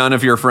interviewed none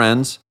of your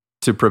friends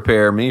to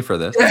prepare me for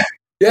this.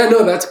 Yeah,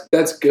 no,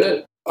 that's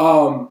good.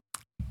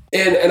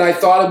 And I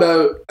thought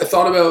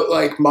about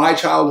like my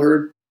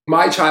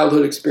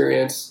childhood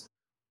experience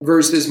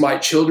versus my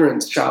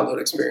children's childhood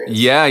experience.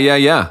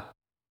 Yeah.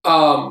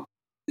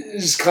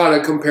 Just kind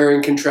of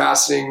comparing,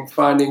 contrasting,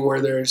 finding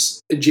where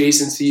there's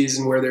adjacencies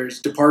and where there's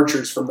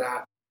departures from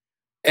that.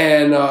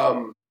 And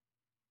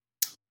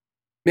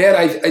man,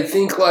 I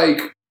think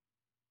like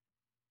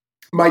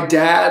my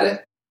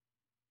dad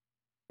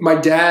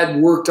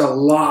worked a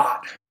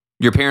lot.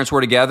 Your parents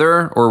were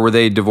together, or were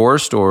they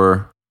divorced,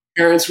 or?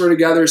 Parents were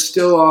together,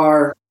 still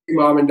are,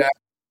 mom and dad.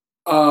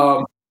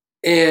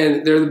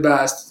 And they're the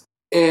best.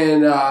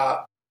 And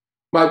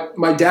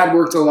my dad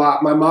worked a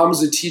lot. My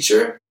mom's a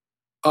teacher.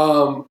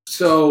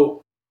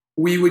 So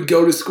we would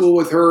go to school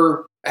with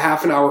her a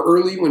half an hour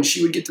early when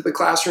she would get to the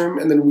classroom,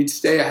 and then we'd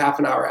stay a half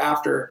an hour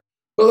after.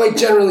 But like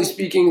generally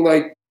speaking,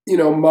 like, you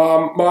know,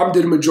 mom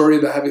did a majority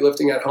of the heavy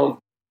lifting at home.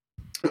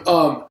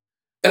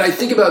 And I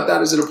think about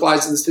that as it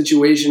applies to the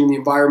situation and the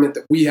environment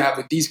that we have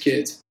with these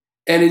kids.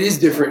 And it is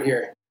different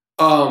here.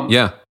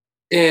 Yeah.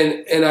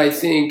 And I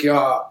think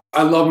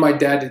I love my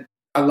dad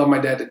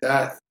to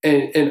death.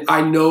 And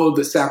I know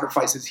the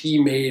sacrifices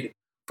he made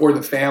for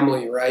the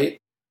family, right?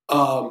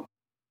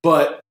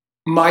 But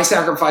my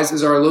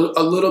sacrifices are a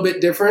little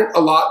bit different, a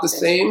lot the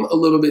same, a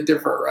little bit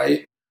different,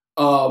 right?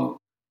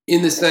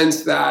 In the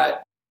sense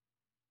that,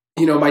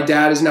 you know, my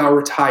dad is now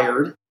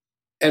retired,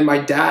 and my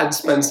dad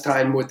spends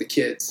time with the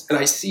kids. And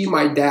I see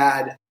my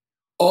dad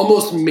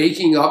almost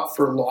making up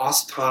for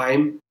lost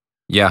time.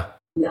 Yeah.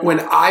 When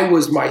I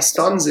was my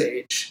son's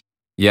age.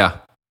 Yeah.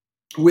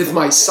 With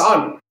my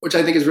son, which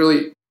I think is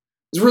really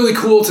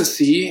cool to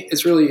see.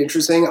 It's really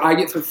interesting. I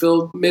get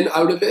fulfillment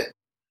out of it.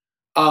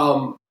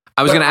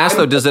 I was going to ask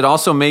though, does it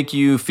also make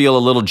you feel a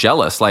little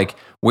jealous? Like,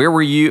 where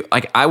were you?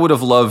 Like, I would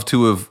have loved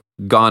to have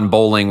gone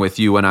bowling with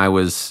you when I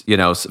was,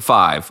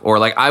 5, or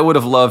like I would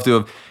have loved to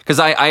have, because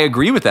I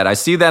agree with that. I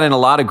see that in a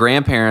lot of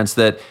grandparents,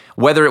 that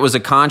whether it was a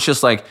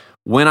conscious, like,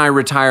 when I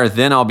retire,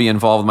 then I'll be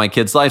involved in my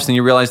kids' lives. And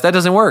you realize that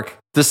doesn't work.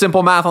 The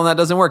simple math on that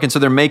doesn't work. And so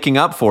they're making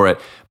up for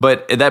it.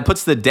 But that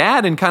puts the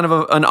dad in kind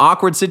of an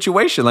awkward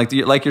situation,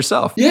 like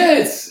yourself. Yeah,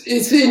 it's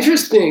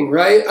interesting,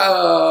 right?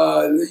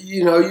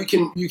 You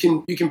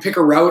can pick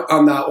a route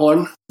on that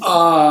one.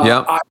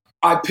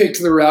 I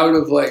picked the route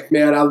of like,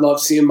 man, I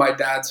love seeing my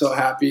dad so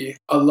happy.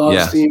 I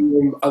love seeing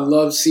him. I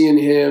love seeing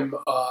him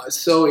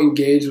so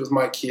engaged with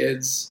my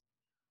kids.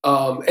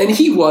 And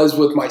he was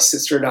with my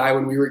sister and I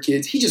when we were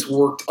kids. He just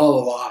worked a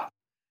lot.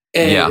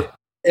 And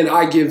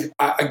I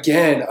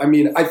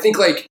think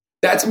like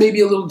that's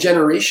maybe a little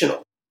generational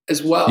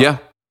as well. Yeah,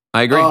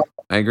 I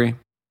agree.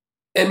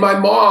 And my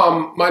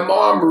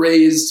mom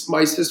raised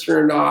my sister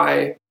and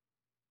I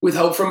with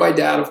help from my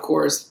dad, of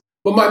course.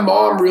 But my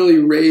mom really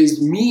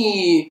raised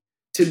me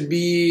to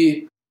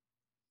be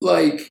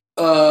like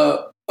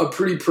a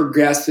pretty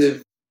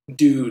progressive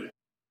dude.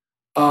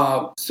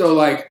 So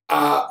like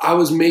I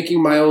was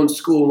making my own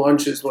school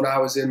lunches when I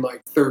was in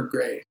like 3rd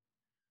grade,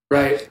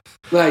 right?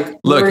 Like,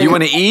 look, you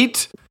want to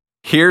eat?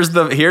 Here's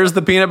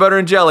the peanut butter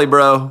and jelly,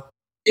 bro.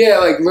 Yeah,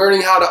 like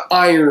learning how to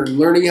iron,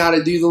 learning how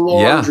to do the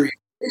laundry,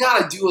 learning how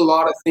to do a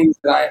lot of things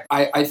that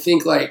I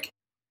think like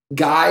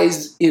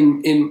guys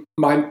in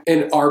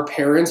our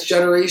parents'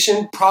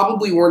 generation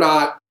probably were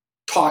not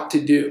taught to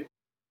do,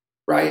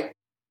 right?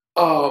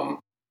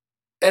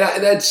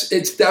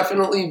 It's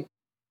definitely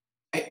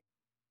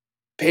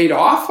paid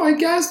off, I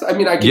guess. I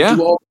mean, I can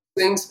do all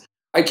these things.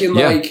 I can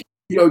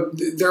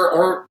there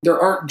aren't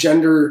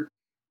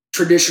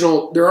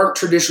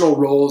traditional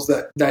roles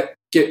that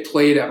get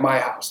played at my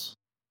house.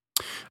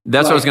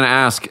 That's what I was going to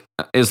ask,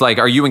 is like,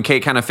 are you and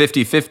Kate kind of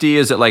 50-50?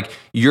 Is it like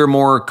you're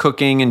more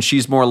cooking and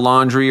she's more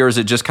laundry? Or is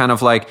it just kind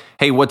of like,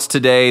 hey, what's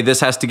today? This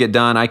has to get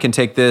done. I can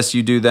take this,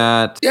 you do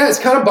that. Yeah, it's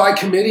kind of by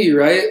committee,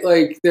 right?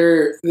 Like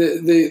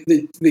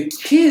the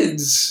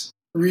kids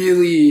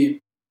really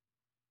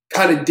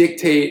kind of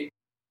dictate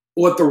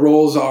what the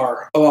roles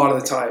are a lot of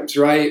the times,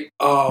 right?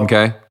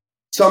 Okay.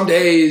 Some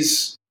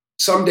days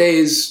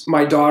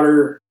my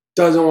daughter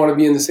doesn't want to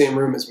be in the same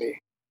room as me.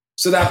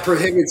 So that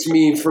prohibits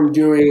me from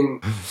doing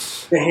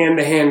the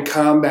hand-to-hand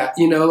combat,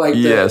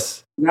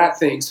 that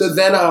thing. So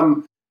then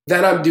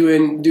I'm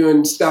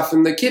doing stuff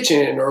in the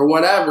kitchen or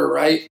whatever,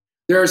 right?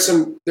 There are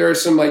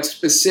some like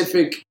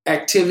specific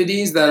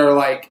activities that are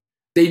like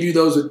they do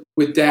those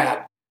with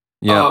dad.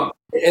 Yeah.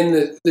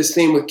 And the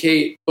same with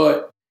Kate.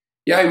 But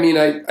yeah, I mean,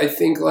 I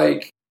think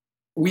like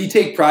we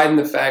take pride in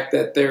the fact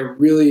that they're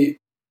really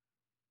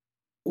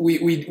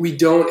we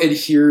don't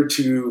adhere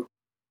to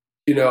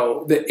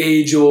the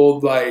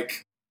age-old,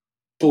 like,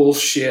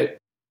 bullshit.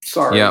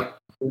 Sorry. Yeah.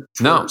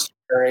 No.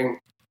 Swearing.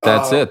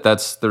 That's it.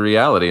 That's the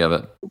reality of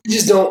it. We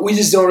just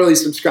don't really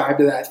subscribe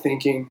to that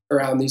thinking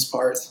around these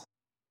parts.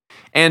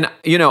 And,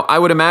 I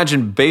would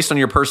imagine based on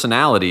your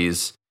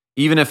personalities,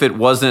 even if it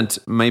wasn't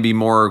maybe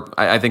more,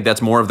 I think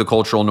that's more of the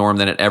cultural norm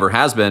than it ever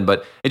has been,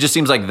 but it just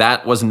seems like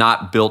that was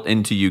not built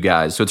into you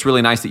guys. So it's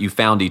really nice that you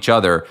found each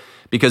other,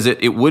 because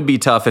it would be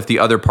tough if the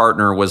other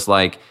partner was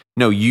like,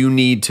 no, you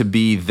need to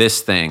be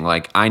this thing.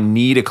 Like, I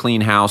need a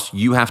clean house.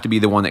 You have to be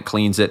the one that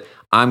cleans it.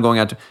 I'm going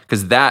out to,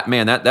 because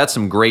that's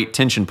some great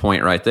tension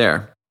point right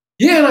there.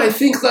 Yeah. And I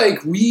think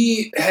like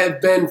we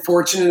have been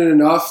fortunate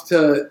enough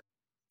to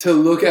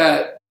look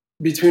at,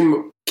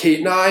 between Kate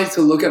and I, to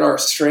look at our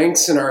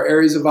strengths and our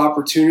areas of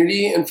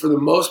opportunity. And for the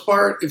most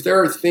part, if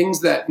there are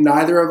things that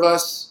neither of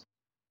us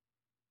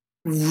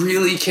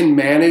really can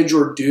manage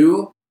or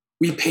do,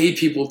 we pay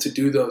people to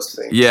do those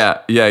things.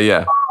 Yeah.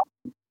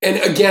 And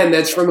again,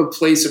 that's from a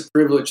place of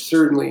privilege,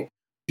 certainly,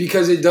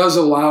 because it does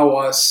allow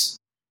us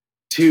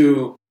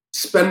to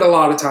spend a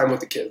lot of time with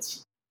the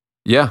kids.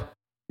 Yeah,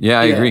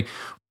 I agree.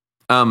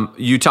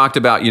 You talked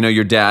about,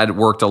 your dad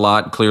worked a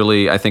lot.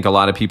 Clearly, I think a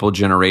lot of people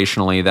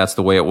generationally, that's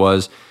the way it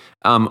was.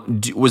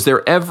 Did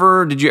you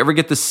ever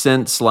get the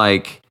sense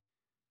like,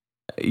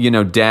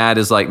 dad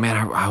is like,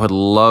 man, I would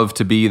love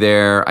to be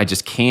there, I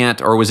just can't?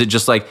 Or was it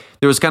just like,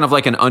 there was kind of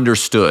like an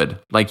understood,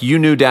 like you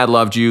knew dad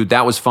loved you,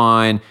 that was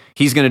fine,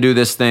 he's going to do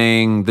this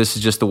thing, this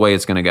is just the way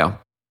it's going to go?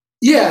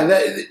 Yeah,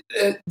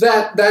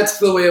 that's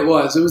the way it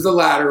was. It was the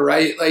latter,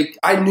 right? Like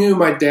I knew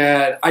my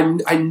dad.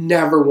 I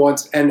never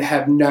once and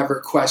have never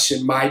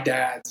questioned my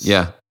dad's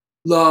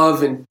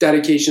love and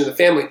dedication to the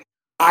family.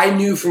 I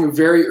knew from a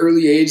very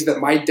early age that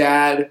my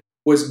dad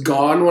was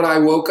gone when I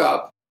woke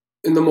up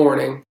in the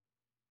morning,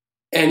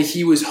 and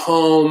he was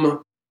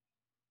home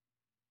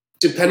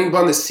depending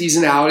upon the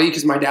seasonality,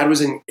 because my dad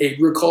was in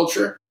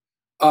agriculture.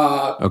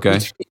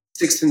 Between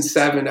 6 and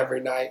 7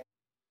 every night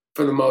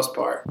for the most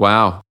part.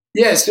 Wow.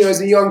 Yeah, so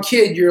as a young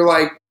kid, you're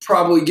like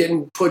probably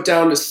getting put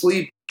down to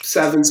sleep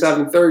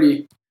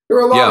 7:30. There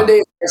were a lot of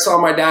days I saw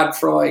my dad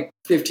for like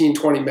 15,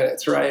 20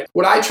 minutes, right?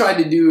 What I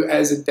tried to do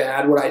as a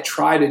dad, what I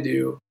try to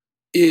do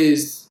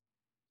is,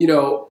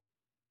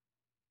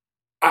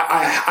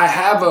 I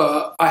have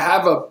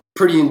a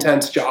pretty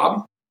intense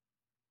job,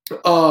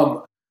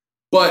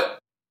 but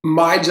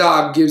my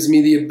job gives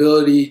me the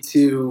ability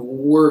to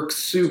work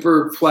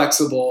super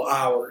flexible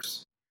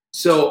hours.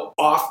 So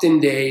often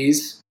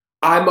days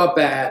I'm up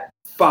at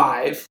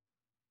 5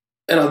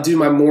 and I'll do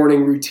my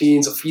morning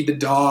routines. I'll feed the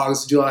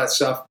dogs, do all that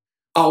stuff.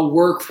 I'll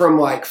work from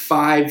like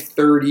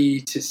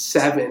 5:30 to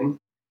 7.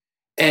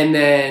 And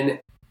then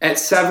at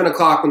 7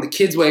 o'clock when the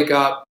kids wake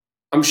up,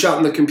 I'm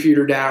shutting the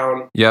computer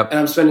down. Yep. And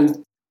I'm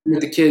spending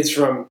with the kids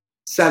from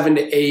 7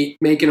 to 8,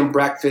 making them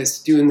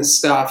breakfast, doing the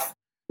stuff.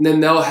 And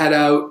then they'll head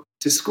out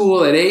to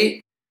school at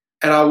 8.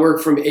 And I'll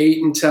work from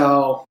 8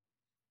 until,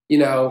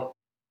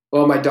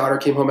 my daughter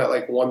came home at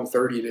like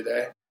 1:30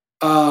 today.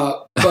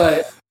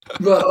 But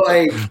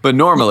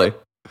normally.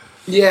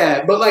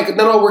 Yeah. But like,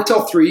 then I'll work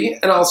till 3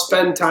 and I'll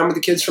spend time with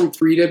the kids from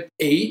 3 to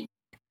 8.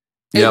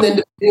 And then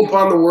depending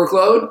upon the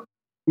workload,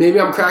 maybe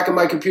I'm cracking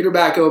my computer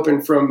back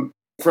open from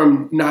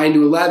 9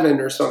 to 11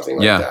 or something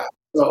like that.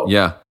 So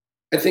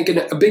I think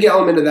a big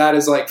element of that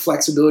is like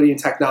flexibility and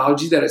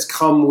technology that has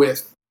come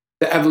with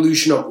the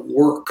evolution of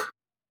work,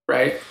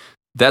 right?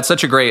 That's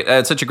such a great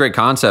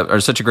concept,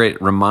 or such a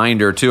great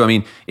reminder too. I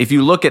mean, if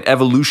you look at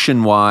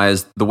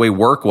evolution-wise, the way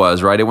work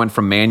was, right? It went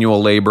from manual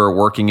labor,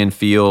 working in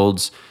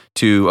fields,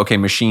 to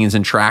machines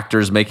and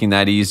tractors making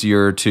that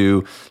easier,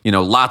 to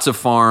lots of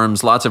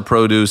farms, lots of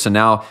produce, and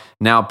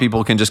now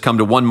people can just come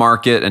to one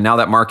market, and now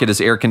that market is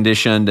air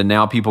conditioned, and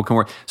now people can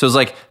work. So it's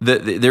like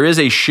there is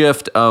a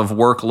shift of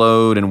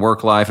workload and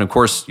work life, and of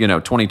course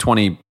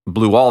 2020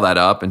 blew all that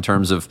up in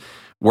terms of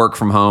work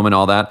from home and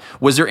all that.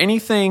 Was there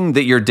anything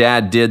that your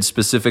dad did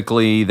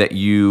specifically that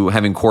you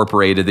have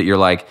incorporated that you're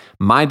like,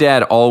 my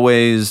dad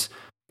always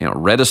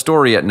read a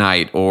story at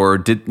night, or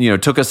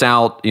took us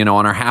out,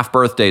 on our half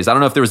birthdays? I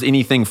don't know if there was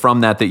anything from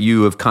that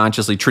you have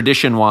consciously,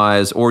 tradition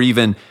wise, or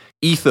even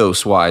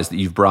ethos wise, that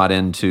you've brought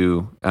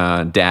into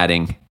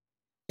dadding.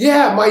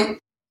 Yeah,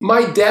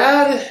 my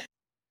dad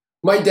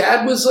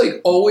was like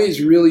always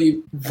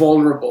really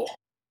vulnerable.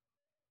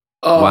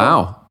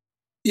 Wow.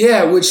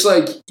 Yeah, which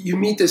like you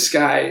meet this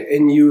guy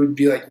and you would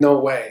be like, no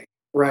way,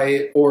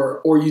 right?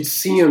 Or you'd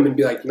see him and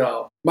be like,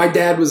 no. My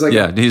dad was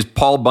like, he's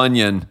Paul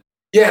Bunyan.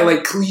 Yeah,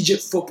 like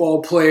collegiate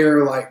football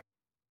player, like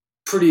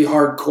pretty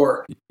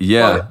hardcore.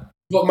 Yeah.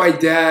 But my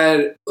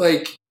dad,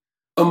 like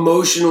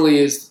emotionally,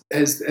 has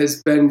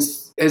been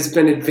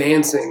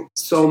advancing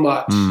so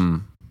much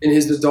in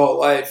his adult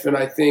life, and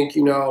I think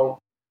the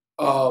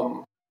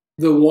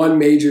one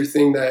major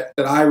thing that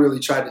I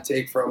really tried to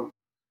take from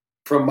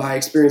my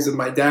experience with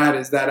my dad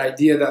is that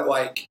idea that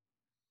like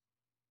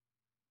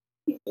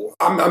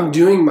I'm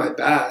doing my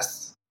best.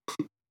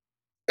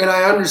 And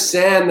I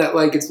understand that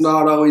like it's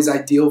not always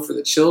ideal for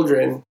the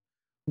children,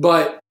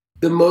 but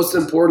the most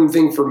important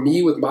thing for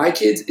me with my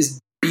kids is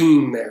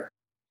being there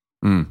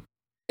and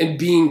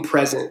being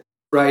present,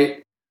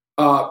 right?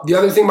 The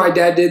other thing my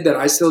dad did that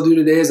I still do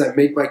today is I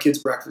make my kids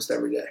breakfast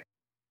every day.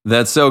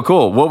 That's so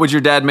cool. What would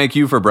your dad make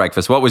you for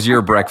breakfast? What was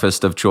your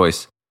breakfast of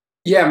choice?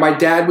 Yeah, my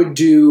dad would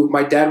do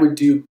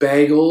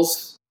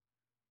bagels,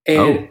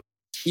 and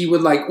he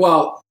would like,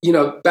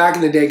 back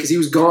in the day, because he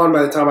was gone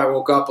by the time I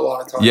woke up a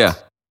lot of times. Yeah.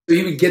 So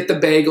he would get the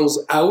bagels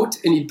out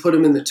and he'd put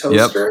them in the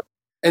toaster.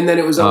 And then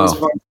it was always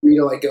fun for me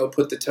to like go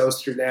put the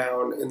toaster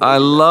down. And I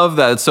love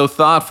that. It's so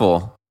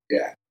thoughtful.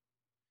 Yeah.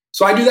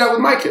 So I do that with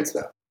my kids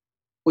now.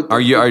 Are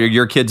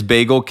your kids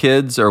bagel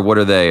kids, or what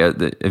are they?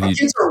 My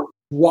kids are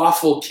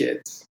waffle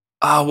kids.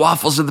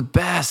 Waffles are the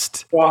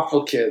best.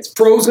 Waffle kids.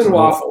 Frozen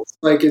waffles.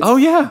 Like it's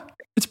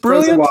it's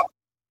brilliant.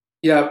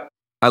 Yeah.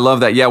 I love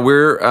that. Yeah,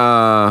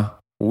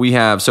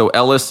 so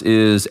Ellis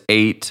is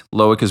 8,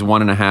 Loic is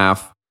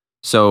 1.5.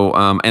 So,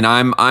 and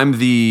I'm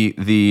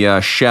the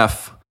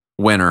chef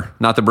winner,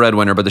 not the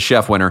breadwinner, but the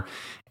chef winner.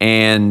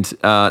 And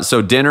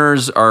so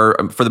dinners are,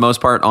 for the most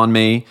part, on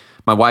me.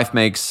 My wife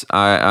makes,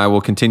 I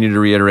will continue to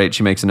reiterate,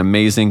 she makes an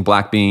amazing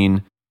black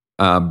bean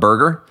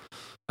burger.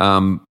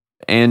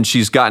 And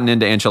she's gotten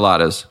into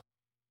enchiladas.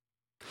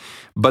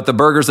 But the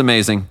burger's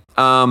amazing.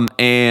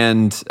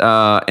 And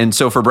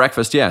so for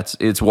breakfast,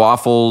 it's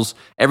waffles.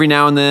 Every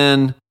now and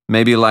then,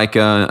 maybe like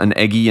an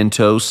eggy and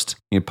toast.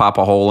 You pop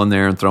a hole in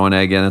there and throw an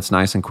egg in. It's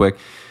nice and quick.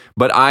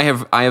 But I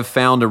have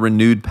found a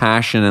renewed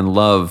passion and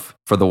love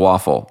for the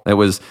waffle. It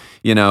was,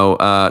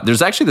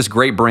 there's actually this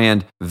great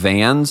brand,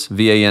 Vans,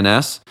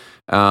 Vans.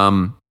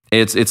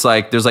 It's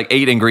like there's like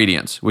 8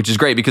 ingredients, which is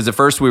great because at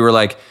first we were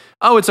like,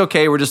 oh, it's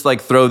okay. We're just like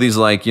throw these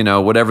like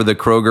whatever the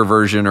Kroger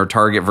version or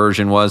Target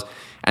version was.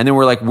 And then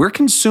we're like, we're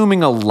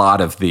consuming a lot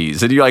of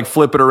these. And you like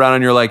flip it around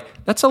and you're like,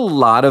 that's a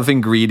lot of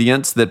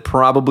ingredients that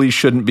probably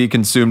shouldn't be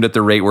consumed at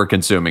the rate we're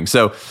consuming.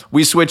 So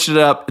we switched it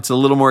up. It's a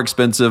little more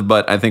expensive,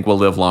 but I think we'll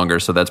live longer.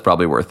 So that's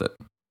probably worth it.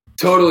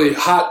 Totally.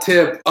 Hot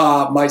tip.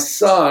 My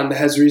son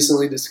has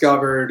recently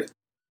discovered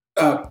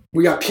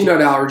we got peanut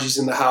allergies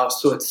in the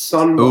house. So it's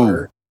sun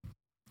butter.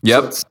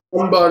 Yep. So it's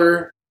sun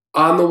butter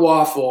on the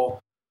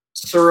waffle,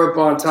 syrup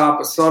on top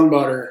of sun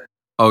butter.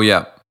 Oh,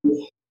 yeah.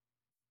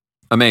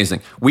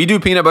 Amazing. We do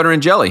peanut butter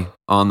and jelly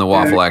on the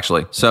waffle,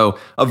 actually. So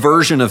a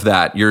version of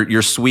that.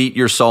 You're sweet,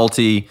 you're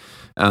salty.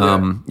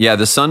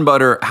 The sun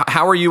butter.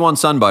 How are you on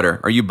sun butter?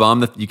 Are you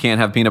bummed that you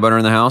can't have peanut butter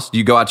in the house? Do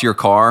you go out to your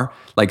car,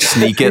 like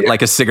sneak it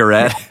like a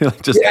cigarette?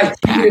 Just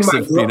packs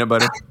of peanut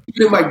butter? I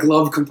keep it in my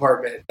glove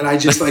compartment, and I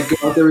just like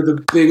go out there with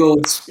a big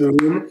old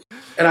spoon.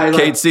 And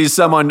Kate sees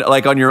someone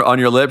like on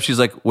your lips. She's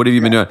like, "What have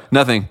you been doing?"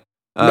 Nothing.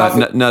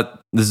 Nothing.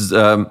 This is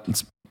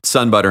it's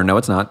sun butter. No,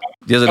 it's not.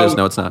 Yes, it is.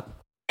 No, it's not.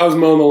 I was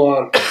mowing the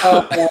lawn.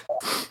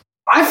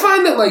 I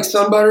find that like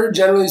sun butter,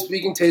 generally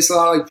speaking, tastes a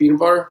lot like peanut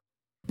butter.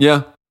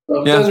 Yeah.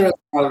 So it doesn't really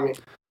bother me.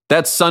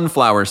 That's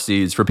sunflower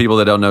seeds. For people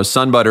that don't know,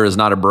 sun butter is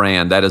not a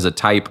brand. That is a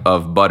type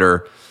of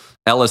butter.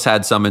 Ellis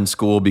had some in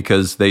school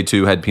because they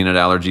too had peanut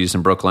allergies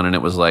in Brooklyn, and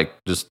it was like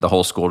just the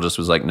whole school just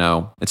was like,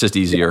 no, it's just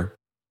easier.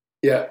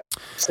 Yeah,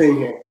 same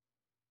here.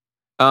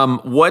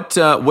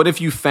 What if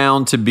you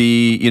found to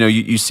be,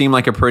 you seem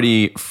like a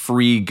pretty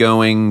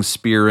free-going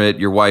spirit.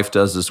 Your wife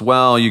does as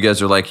well. You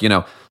guys are like,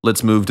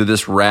 let's move to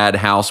this rad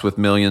house with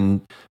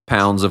million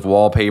pounds of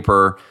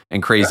wallpaper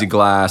and crazy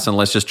glass, and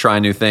let's just try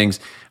new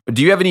things.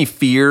 Do you have any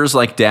fears,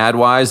 like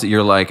dad-wise, that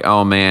you're like,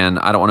 oh man,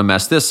 I don't want to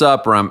mess this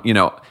up, or I'm,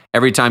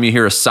 every time you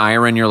hear a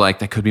siren, you're like,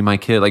 that could be my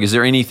kid. Like, is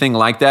there anything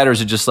like that, or is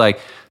it just like,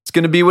 it's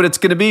going to be what it's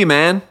going to be,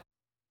 man?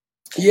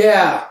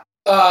 Yeah.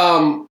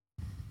 I'm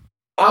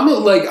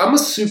a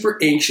super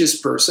anxious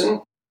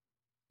person.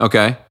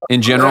 Okay.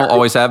 In general,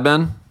 always have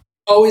been?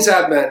 Always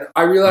have been.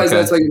 I realize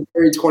that's like a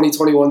very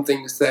 2021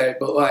 thing to say,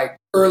 but like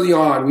early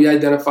on, we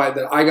identified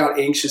that I got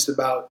anxious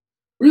about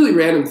really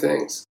random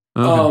things.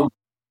 Okay.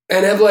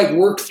 And have like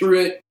worked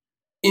through it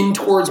in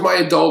towards my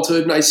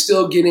adulthood. And I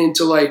still get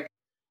into like,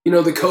 the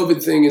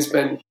COVID thing has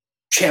been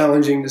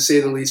challenging to say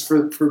the least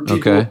for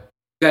people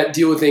that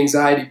deal with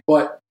anxiety.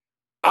 But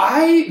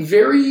I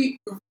very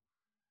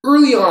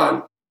early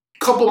on,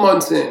 couple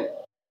months in,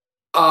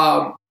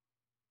 I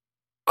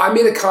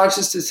made a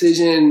conscious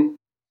decision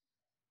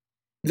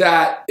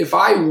that if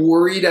I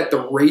worried at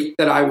the rate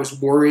that I was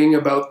worrying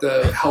about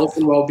the health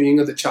and well-being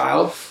of the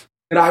child,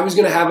 that I was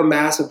going to have a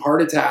massive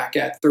heart attack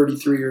at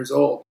 33 years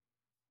old.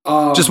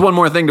 Just one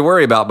more thing to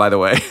worry about, by the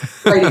way.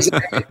 Right,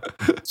 exactly.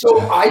 So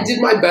I did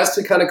my best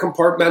to kind of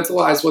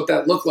compartmentalize what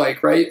that looked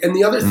like, right? And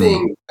the other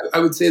thing I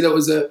would say that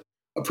was a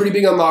pretty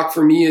big unlock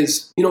for me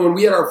is, when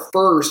we had our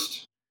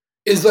first,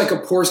 is like a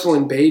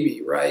porcelain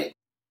baby, right?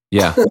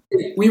 Yeah.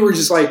 We were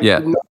just like,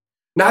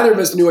 neither of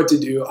us knew what to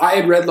do. I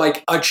had read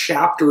like a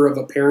chapter of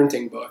a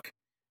parenting book.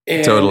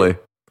 And totally.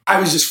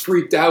 I was just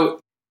freaked out.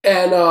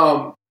 And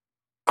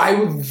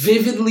I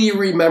vividly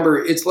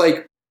remember, it's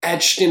like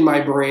etched in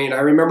my brain. I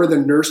remember the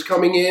nurse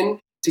coming in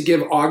to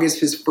give August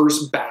his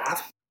first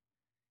bath.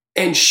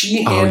 And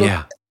she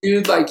handled the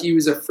dude like he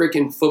was a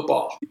freaking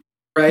football,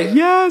 right?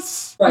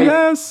 Yes. Like,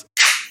 yes.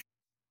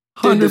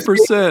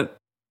 100%.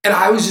 And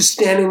I was just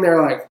standing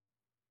there like,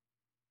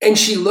 and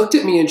she looked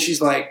at me and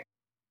she's like,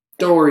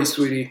 don't worry,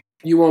 sweetie,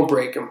 you won't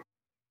break him.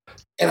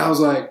 And I was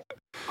like,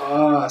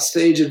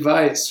 sage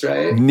advice,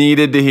 right?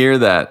 Needed to hear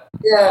that.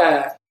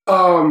 Yeah.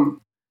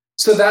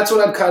 So that's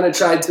what I've kind of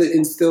tried to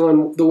instill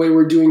in the way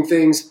we're doing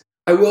things.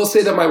 I will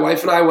say that my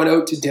wife and I went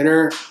out to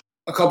dinner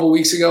a couple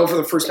weeks ago for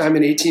the first time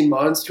in 18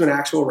 months to an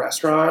actual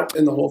restaurant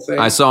and the whole thing.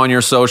 I saw on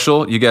your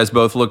social, you guys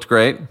both looked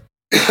great.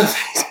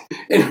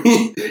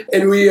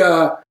 and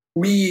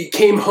we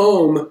came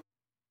home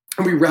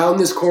and we round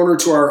this corner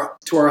to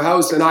our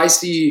house and I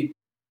see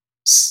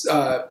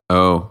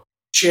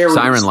cherries.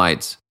 Siren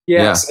lights.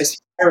 Yes, I see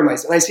siren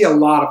lights and I see a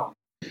lot of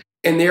them.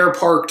 And they are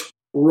parked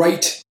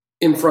right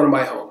in front of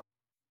my home.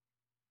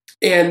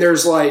 And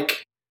there's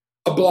like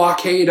a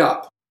blockade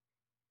up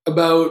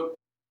about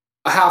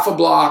a half a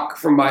block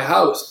from my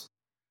house.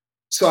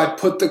 So I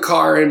put the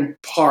car in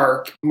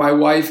park. My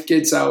wife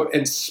gets out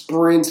and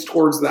sprints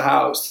towards the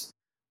house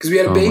because we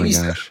had a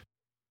babysitter.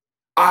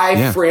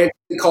 I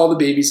frantically call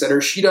the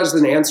babysitter. She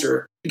doesn't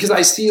answer because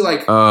I see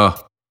like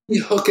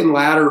hook and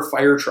ladder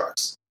fire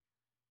trucks.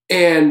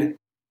 And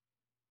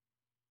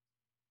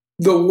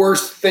the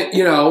worst thing,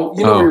 where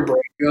your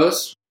brain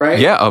goes, right?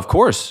 Yeah, of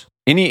course.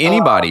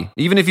 Anybody,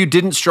 even if you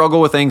didn't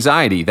struggle with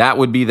anxiety, that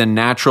would be the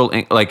natural,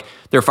 like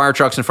there are fire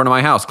trucks in front of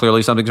my house.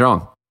 Clearly something's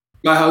wrong.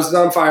 My house is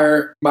on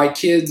fire. My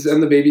kids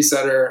and the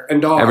babysitter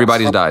and dogs.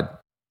 Everybody's died.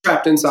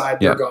 Trapped inside.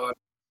 They're gone.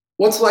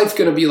 What's life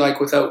going to be like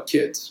without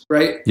kids,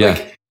 right?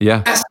 Yeah.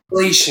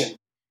 Escalation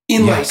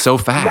in like so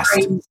fast.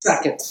 9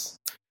 seconds.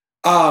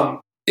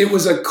 It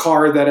was a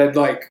car that had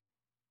like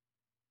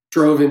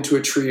drove into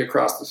a tree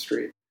across the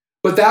street.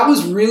 But that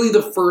was really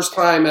the first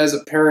time as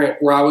a parent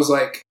where I was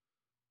like,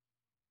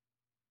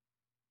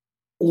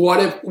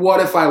 what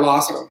if I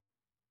lost him?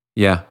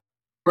 Yeah.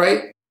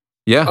 Right?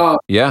 Yeah.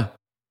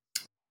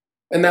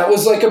 And that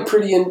was like a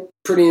pretty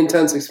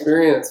intense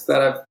experience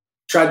that I've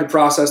tried to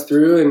process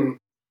through and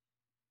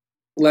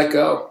let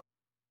go.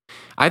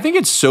 I think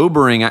it's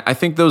sobering. I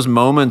think those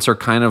moments are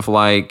kind of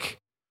like,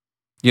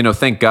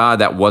 thank God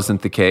that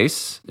wasn't the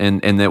case.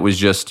 And that was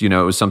just, it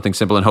was something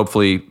simple and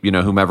hopefully,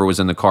 whomever was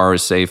in the car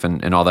is safe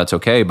and all that's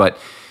okay. But,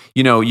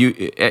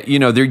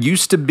 there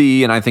used to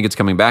be, and I think it's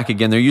coming back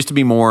again. There used to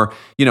be more,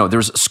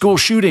 there's school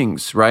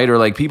shootings, right? Or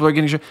like people are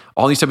getting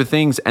all these type of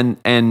things, and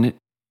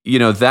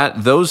that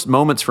those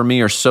moments for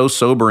me are so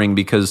sobering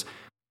because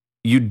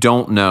you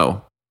don't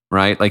know,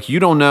 right? Like you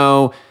don't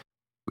know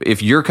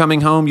if you're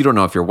coming home, you don't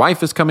know if your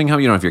wife is coming home,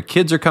 you don't know if your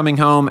kids are coming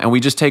home, and we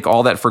just take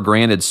all that for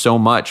granted so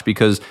much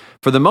because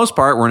for the most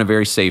part, we're in a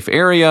very safe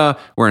area,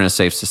 we're in a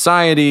safe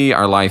society,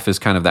 our life is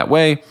kind of that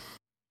way.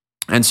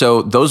 And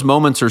so those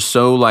moments are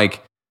so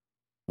like,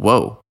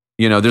 whoa.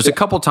 There's a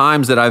couple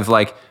times that I've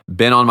like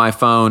been on my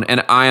phone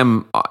and I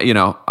am,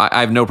 I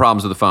have no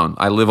problems with the phone.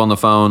 I live on the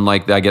phone,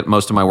 like I get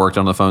most of my work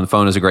done on the phone. The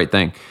phone is a great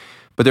thing.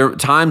 But there are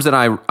times that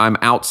I'm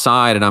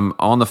outside and I'm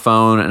on the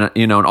phone and,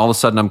 and all of a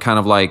sudden I'm kind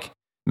of like,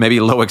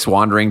 maybe Loic's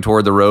wandering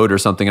toward the road or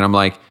something. And I'm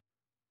like,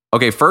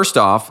 okay, first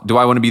off, do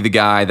I want to be the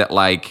guy that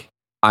like,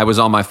 I was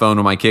on my phone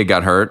when my kid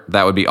got hurt?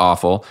 That would be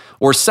awful.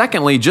 Or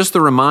secondly, just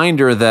the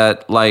reminder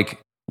that like,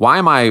 why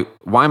am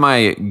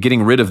I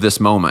getting rid of this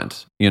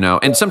moment?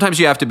 And sometimes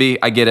you have to be,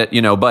 I get it,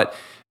 but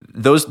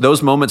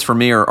those moments for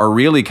me are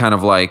really kind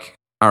of like,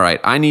 all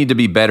right, I need to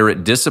be better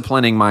at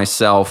disciplining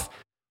myself,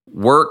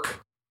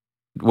 work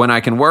when I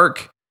can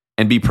work,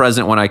 and be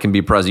present when I can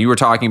be present. You were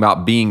talking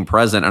about being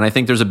present, and I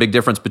think there's a big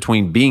difference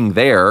between being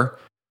there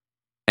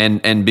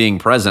and being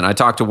present. I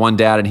talked to one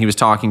dad, and he was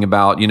talking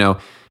about,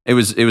 it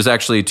was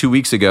actually 2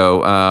 weeks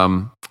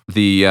ago.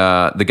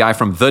 The guy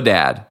from The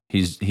Dad,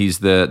 he's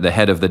the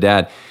head of The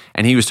Dad,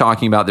 and he was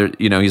talking about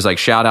he's like,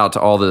 shout out to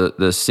all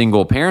the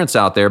single parents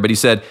out there, but he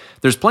said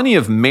there's plenty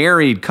of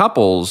married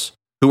couples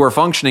who are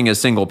functioning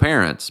as single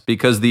parents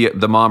because the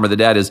mom or the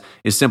dad is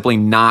simply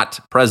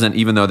not present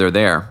even though they're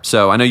there.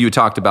 So I know you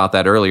talked about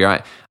that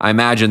earlier. I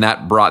imagine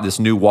that brought this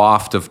new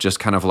waft of just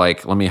kind of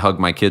like, let me hug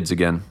my kids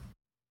again.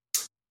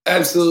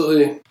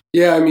 Absolutely.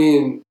 Yeah, I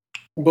mean,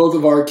 both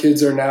of our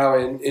kids are now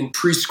in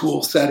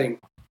preschool setting.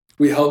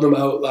 We held them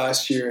out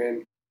last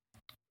year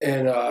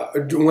and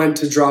went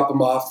to drop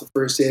them off the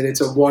first day. And it's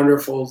a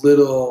wonderful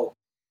little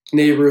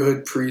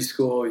neighborhood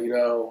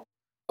preschool,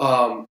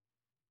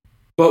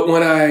 But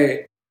when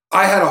I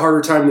had a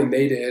harder time than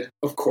they did,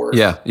 of course.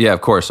 Yeah,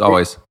 of course,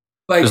 always.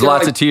 Like, there's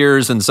lots of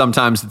tears, and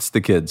sometimes it's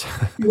the kids.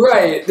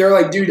 Right. They're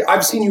like, dude,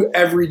 I've seen you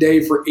every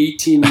day for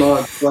 18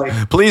 months.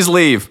 Like, please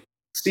leave.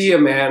 See ya,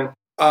 man.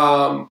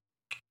 But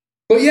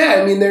yeah,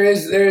 I mean, there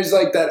is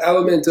like that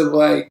element of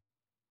like,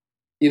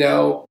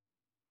 you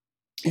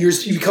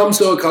become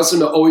so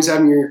accustomed to always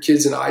having your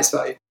kids in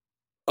eyesight,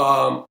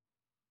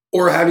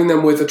 or having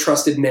them with a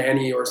trusted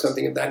nanny or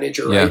something of that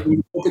nature, right? Yeah.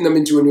 You open them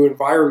into a new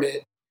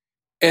environment,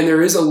 and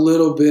there is a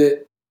little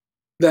bit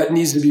that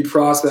needs to be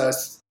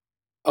processed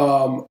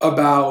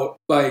about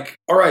like,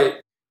 all right,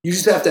 you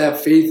just have to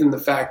have faith in the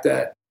fact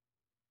that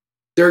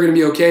they're going to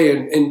be okay.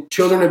 And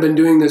children have been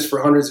doing this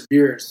for hundreds of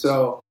years.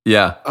 So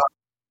yeah,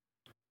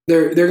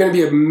 they're going to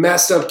be a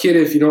messed up kid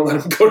if you don't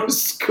let them go to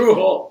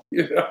school.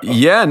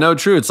 Yeah, no,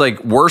 true. It's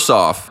like worse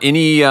off.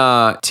 Any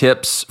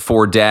tips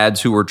for dads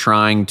who are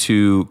trying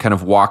to kind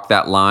of walk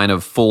that line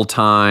of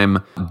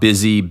full-time,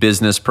 busy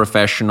business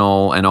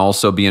professional and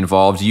also be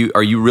involved?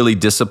 Are you really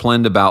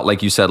disciplined about,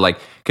 like you said, like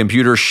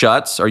computer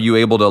shuts? Are you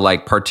able to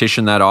like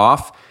partition that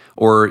off?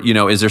 Or,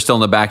 is there still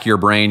in the back of your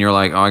brain, you're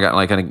like, oh,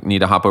 I need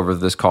to hop over to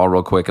this call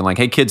real quick and like,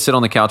 hey, kids, sit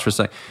on the couch for a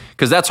sec.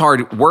 Because that's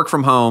hard. Work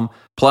from home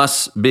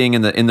plus being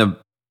in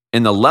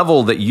the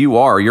level that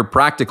you're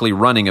practically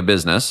running a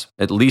business,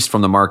 at least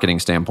from the marketing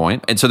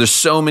standpoint. And so there's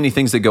so many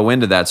things that go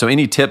into that. So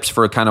any tips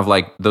for kind of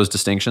like those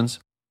distinctions?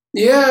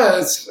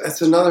 Yeah,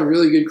 that's another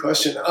really good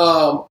question.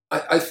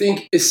 I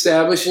think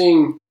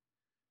establishing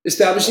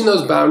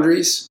those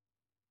boundaries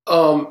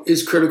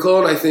is critical.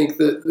 And I think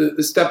that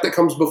the step that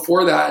comes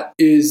before that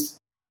is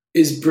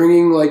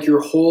bringing like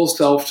your whole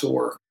self to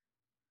work.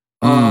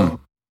 And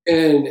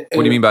what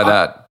do you mean by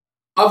that?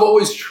 I've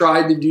always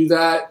tried to do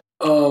that.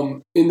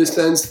 In the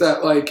sense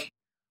that like,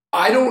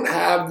 I don't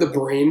have the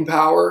brain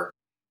power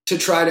to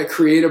try to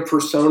create a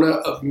persona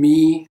of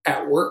me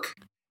at work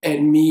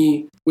and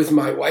me with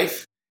my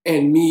wife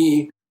and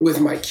me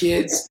with my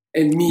kids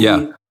and me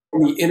on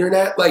the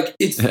internet. Like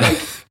it's like,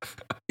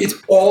 it's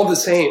all the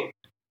same.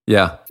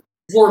 Yeah.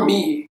 For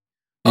me.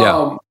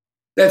 Yeah.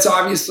 That's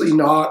obviously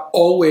not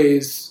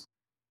always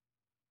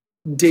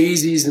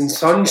daisies and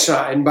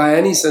sunshine by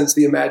any sense of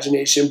the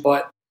imagination,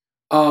 but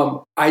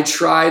I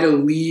try to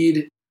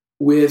lead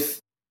with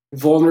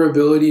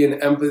vulnerability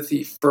and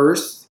empathy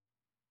first,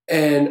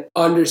 and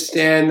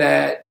understand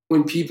that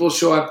when people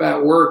show up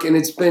at work, and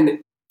it's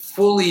been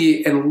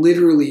fully and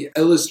literally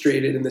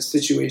illustrated in this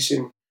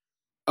situation,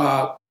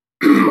 a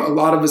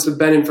lot of us have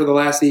been in for the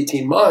last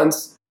 18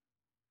 months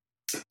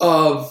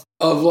of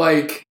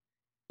like,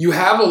 you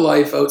have a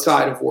life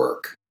outside of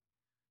work.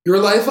 Your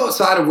life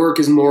outside of work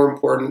is more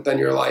important than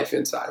your life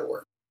inside of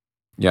work.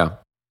 Yeah.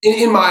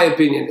 In my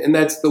opinion, and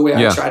that's the way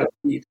I try to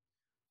lead.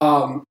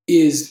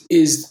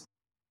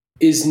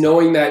 Is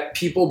knowing that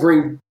people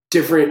bring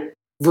different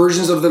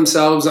versions of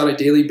themselves on a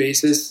daily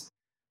basis,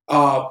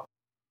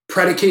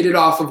 predicated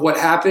off of what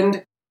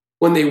happened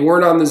when they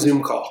weren't on the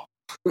Zoom call.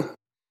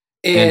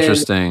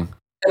 Interesting.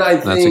 And I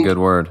think that's a good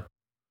word.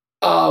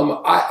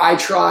 I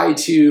try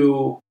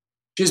to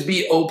just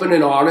be open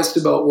and honest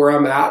about where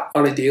I'm at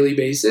on a daily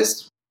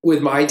basis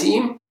with my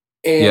team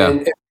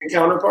and my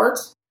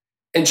counterparts,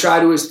 and try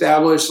to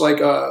establish like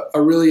a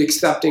really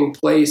accepting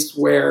place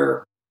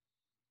where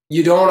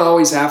you don't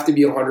always have to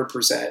be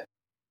 100%,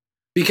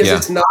 because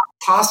it's not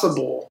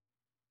possible,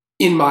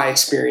 in my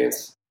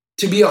experience,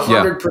 to be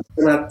 100%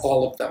 at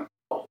all of them.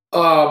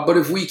 But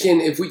if we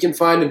can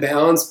find a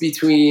balance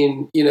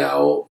between,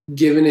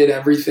 giving it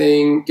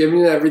everything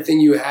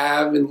you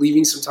have and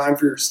leaving some time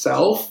for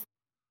yourself,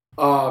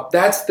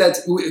 that's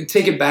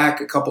take it back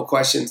a couple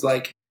questions.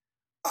 Like,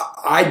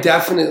 I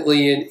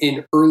definitely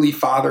in early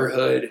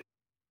fatherhood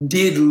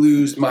did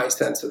lose my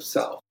sense of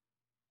self.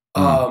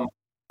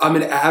 I'm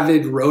an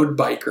avid road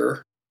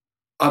biker.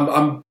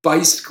 I'm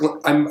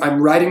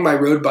riding my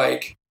road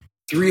bike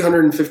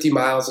 350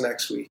 miles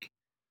next week.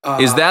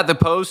 Is that the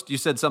post? You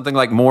said something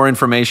like more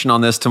information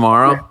on this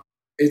tomorrow? Yeah,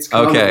 it's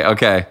coming.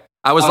 Okay.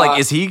 I was like,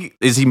 is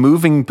he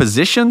moving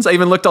positions? I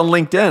even looked on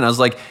LinkedIn. I was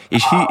like,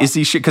 is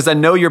he because I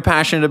know you're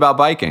passionate about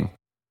biking.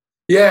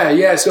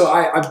 Yeah. So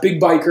I'm a big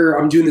biker.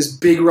 I'm doing this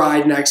big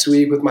ride next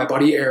week with my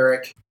buddy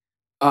Eric.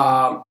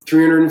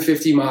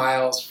 350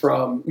 miles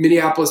from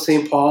Minneapolis,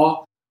 St.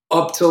 Paul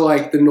up to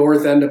like the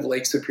north end of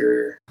Lake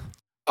Superior.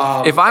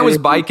 If I was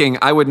biking,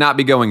 I would not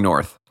be going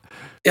north.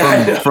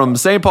 From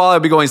St. Paul,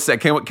 I'd be going,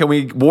 can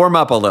we warm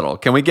up a little?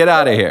 Can we get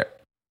out of here?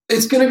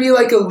 It's going to be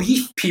like a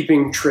leaf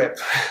peeping trip.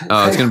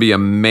 Oh, it's going to be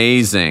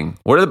amazing.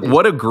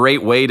 What a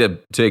great way to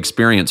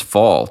experience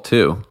fall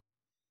too.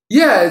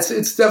 Yeah,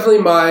 it's definitely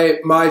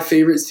my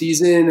favorite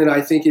season, and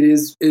I think it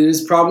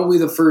is probably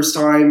the first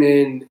time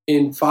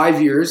in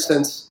 5 years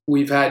since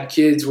we've had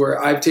kids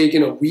where I've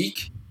taken a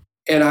week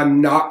and I'm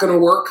not going to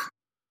work,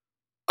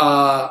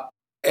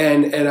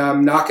 and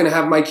I'm not going to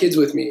have my kids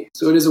with me.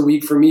 So it is a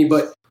week for me,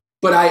 but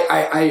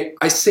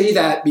I say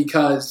that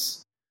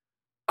because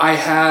I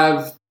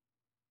have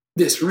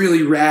this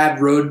really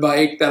rad road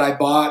bike that I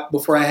bought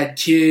before I had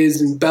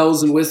kids and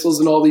bells and whistles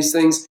and all these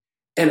things,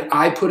 and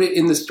I put it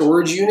in the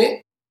storage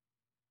unit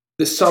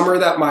the summer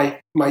that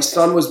my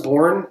son was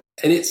born,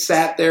 and it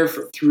sat there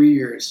for 3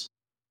 years.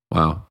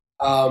 Wow.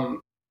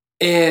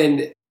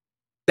 And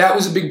that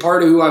was a big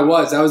part of who I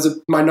was. That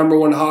was my number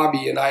one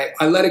hobby, and I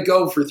let it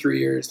go for 3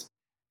 years.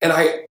 And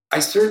I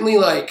certainly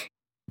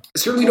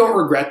don't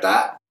regret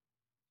that.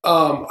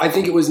 I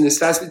think it was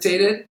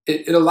necessitated.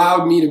 It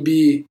allowed me to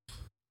be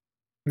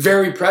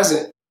very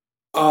present,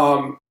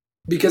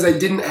 because I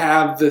didn't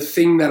have the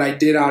thing that I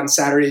did on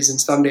Saturdays and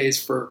Sundays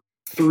for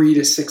 3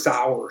 to 6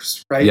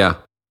 hours, right? Yeah.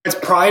 It's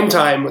prime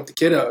time with the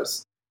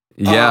kiddos.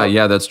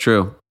 Yeah, that's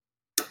true.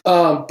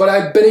 But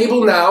I've been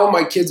able now,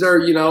 my kids are,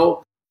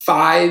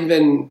 5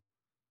 and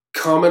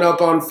coming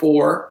up on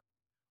 4,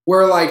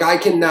 where like I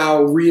can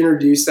now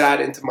reintroduce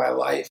that into my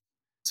life.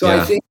 So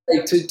I think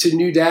like to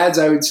new dads,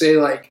 I would say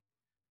like,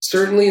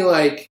 certainly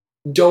like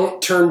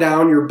don't turn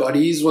down your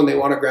buddies when they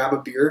want to grab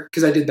a beer,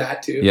 because I did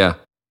that too. Yeah.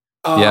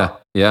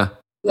 Yeah.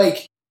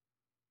 Like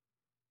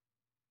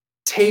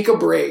take a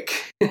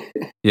break.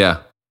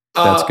 Yeah.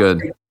 That's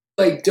good.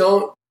 Like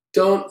don't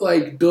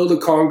like build a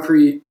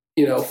concrete,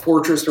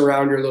 fortress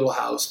around your little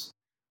house.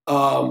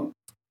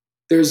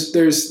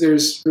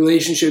 There's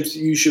relationships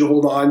you should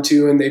hold on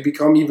to, and they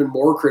become even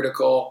more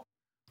critical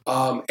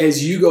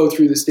as you go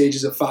through the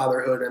stages of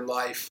fatherhood and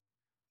life.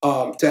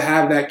 To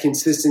have that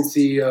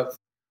consistency of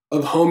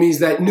homies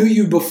that knew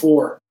you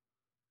before,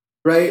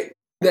 right?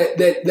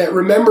 That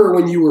remember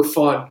when you were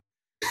fun.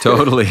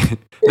 Totally.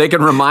 They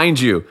can remind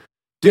you,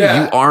 dude,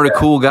 you are a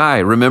cool guy.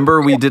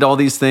 Remember we did all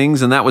these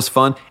things and that was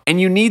fun. And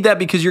you need that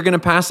because you're going to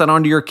pass that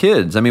on to your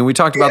kids. I mean, we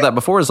talked about that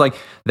before. It's like,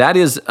 that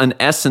is an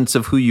essence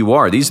of who you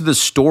are. These are the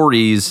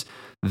stories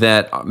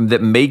that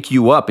make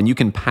you up, and you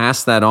can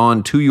pass that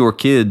on to your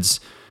kids.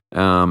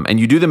 And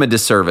you do them a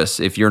disservice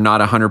if you're not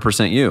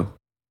 100% you.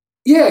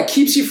 Yeah, it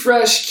keeps you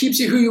fresh, keeps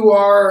you who you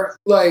are.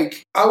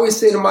 Like, I always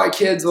say to my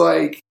kids,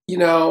 like,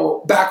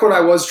 back when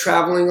I was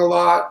traveling a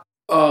lot,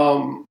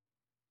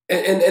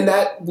 and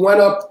that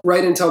went up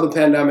right until the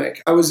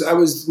pandemic. I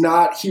was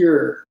not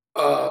here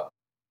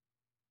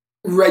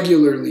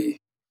regularly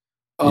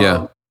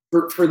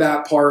for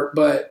that part.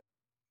 But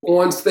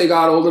once they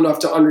got old enough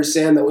to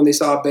understand that when they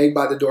saw a bag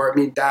by the door,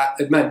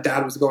 it meant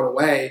dad was going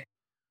away.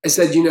 I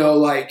said,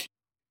 like,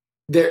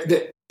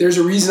 there's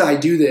a reason I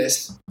do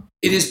this.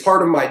 It is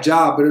part of my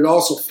job, but it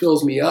also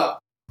fills me up,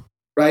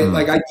 right?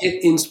 Like I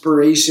get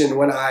inspiration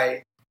when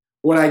I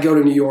go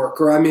to New York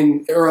or I'm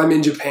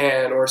in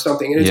Japan or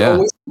something, and it's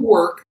always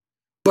work,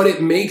 but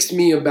it makes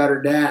me a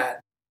better dad.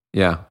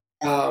 Yeah.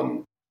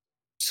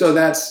 So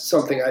that's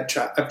something I've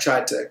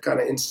tried to kind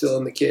of instill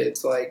in the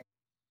kids. Like,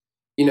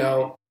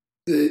 I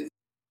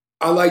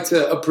like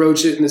to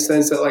approach it in the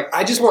sense that like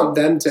I just want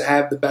them to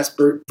have the best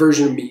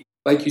version of me,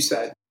 like you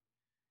said,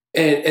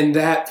 and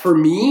that for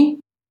me.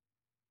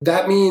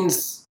 That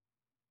means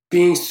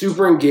being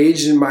super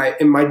engaged in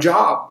my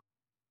job,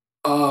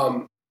 and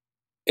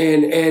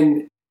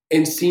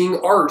seeing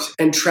art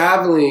and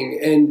traveling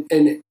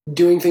and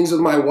doing things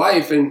with my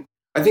wife. And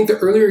I think the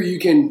earlier you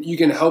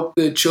can help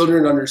the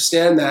children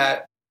understand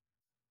that,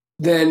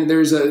 then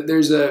there's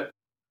a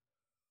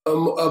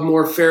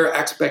more fair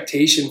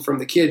expectation from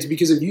the kids.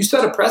 Because if you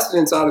set a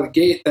precedence out of the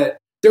gate that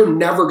they're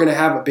never going to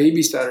have a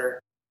babysitter,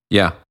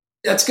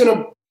 that's going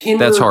to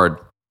hinder. That's hard.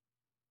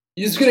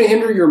 It's going to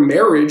hinder your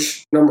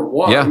marriage, number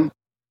one.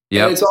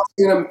 Yeah.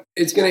 And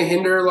it's going to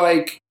hinder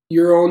like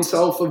your own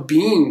self of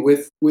being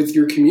with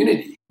your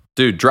community.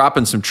 Dude,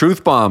 dropping some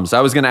truth bombs.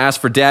 I was going to ask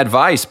for dad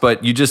advice,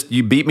 but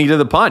you beat me to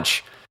the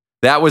punch.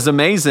 That was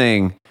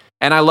amazing.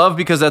 And I love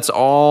because that's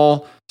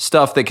all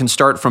stuff that can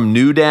start from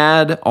new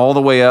dad all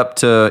the way up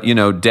to,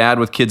 dad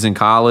with kids in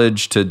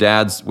college to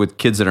dads with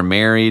kids that are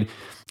married.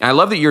 I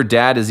love that your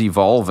dad is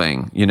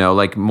evolving,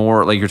 like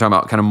more, like you're talking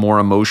about, kind of more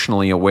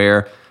emotionally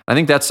aware. I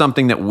think that's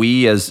something that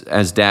we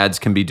as dads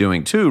can be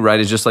doing too, right?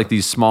 It's just like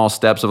these small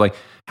steps of like,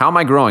 how am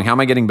I growing? How am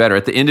I getting better?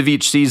 At the end of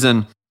each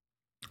season,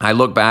 I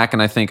look back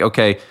and I think,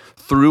 okay,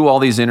 through all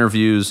these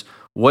interviews,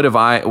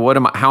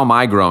 how am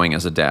I growing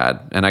as a dad?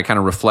 And I kind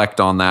of reflect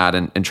on that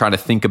and try to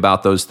think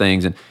about those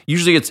things. And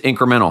usually it's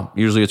incremental.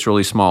 Usually it's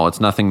really small. It's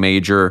nothing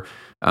major.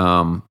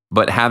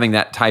 But having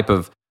that type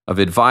of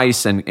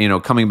advice and,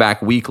 coming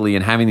back weekly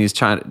and having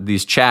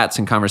these chats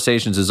and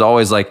conversations is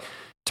always like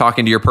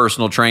talking to your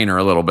personal trainer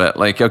a little bit.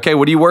 Like, okay,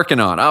 what are you working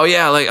on? Oh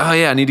yeah.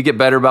 I need to get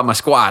better about my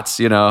squats.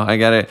 I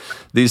got it.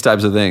 These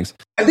types of things.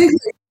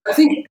 I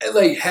think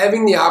like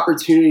having the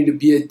opportunity to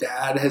be a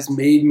dad has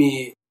made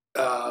me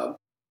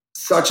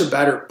such a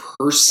better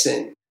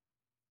person.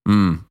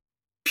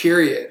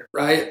 Period.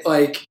 Right?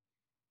 Like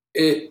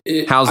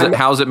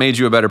how's it made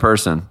you a better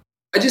person?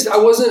 I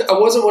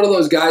wasn't one of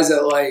those guys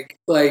that like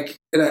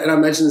and I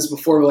mentioned this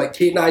before, but like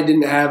Kate and I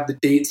didn't have the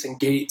dates and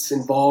gates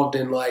involved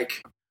in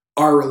like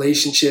our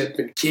relationship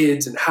and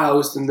kids and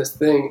house and this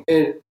thing.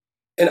 And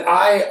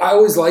I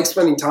always liked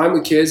spending time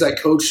with kids. I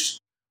coached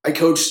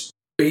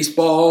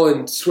baseball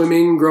and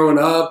swimming growing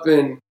up,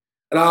 and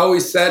I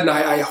always said, and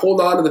I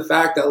hold on to the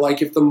fact that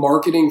like if the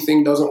marketing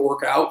thing doesn't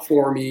work out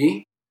for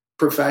me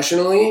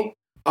professionally,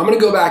 I'm going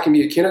to go back and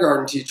be a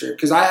kindergarten teacher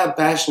because I have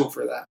passion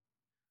for that.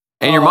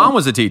 And your mom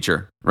was a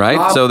teacher,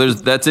 right? So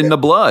that's in the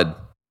blood.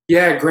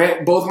 Yeah,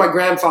 both my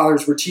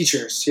grandfathers were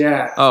teachers.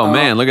 Yeah. Oh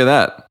man, look at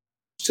that.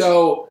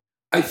 So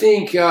I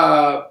think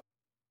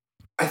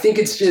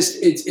it's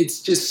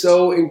just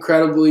so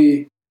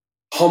incredibly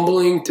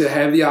humbling to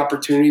have the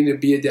opportunity to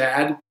be a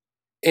dad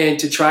and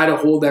to try to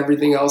hold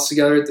everything else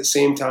together at the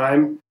same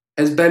time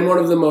has been one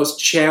of the most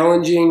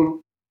challenging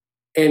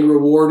and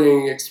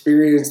rewarding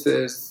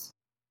experiences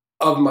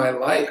of my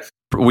life.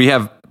 We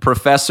have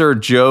Professor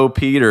Joe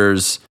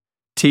Peters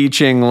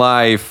teaching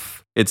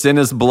life. It's in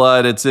his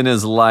blood. It's in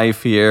his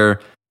life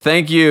here.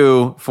 Thank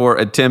you for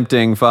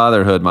attempting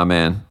fatherhood, my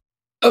man.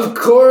 Of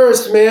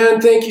course, man.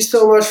 Thank you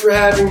so much for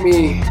having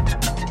me.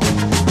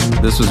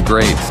 This was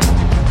great.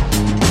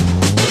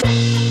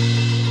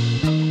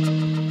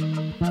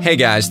 Hey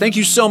guys, thank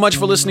you so much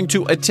for listening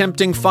to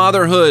Attempting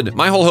Fatherhood.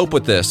 My whole hope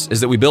with this is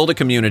that we build a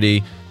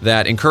community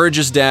that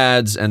encourages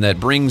dads and that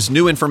brings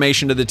new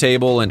information to the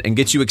table and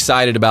gets you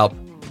excited about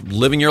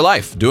living your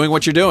life, doing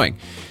what you're doing.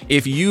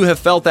 If you have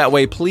felt that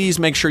way, please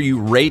make sure you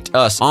rate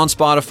us on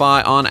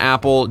Spotify, on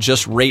Apple.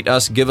 Just rate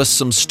us, give us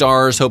some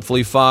stars,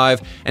 hopefully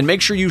 5, and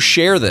make sure you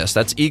share this.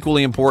 That's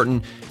equally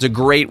important. It's a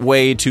great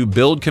way to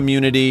build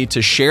community,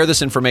 to share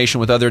this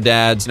information with other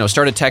dads.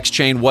 Start a text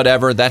chain,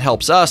 whatever. That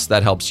helps us.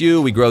 That helps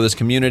you. We grow this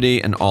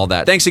community and all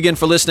that. Thanks again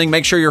for listening.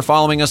 Make sure you're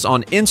following us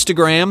on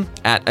Instagram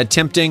at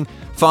Attempting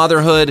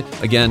Fatherhood.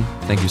 Again,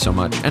 thank you so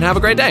much and have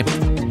a great day.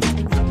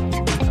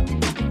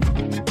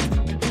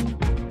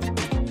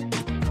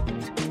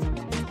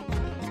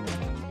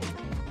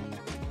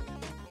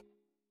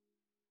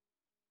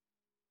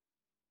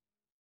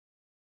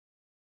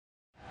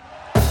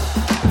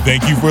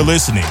 Thank you for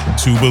listening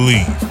to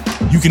Believe.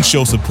 You can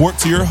show support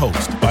to your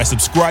host by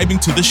subscribing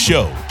to the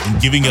show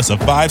and giving us a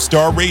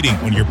 5-star rating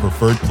on your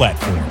preferred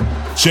platform.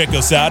 Check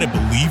us out at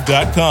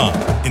Believe.com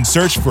and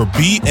search for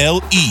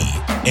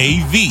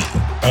BLEAV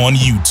on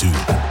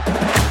YouTube.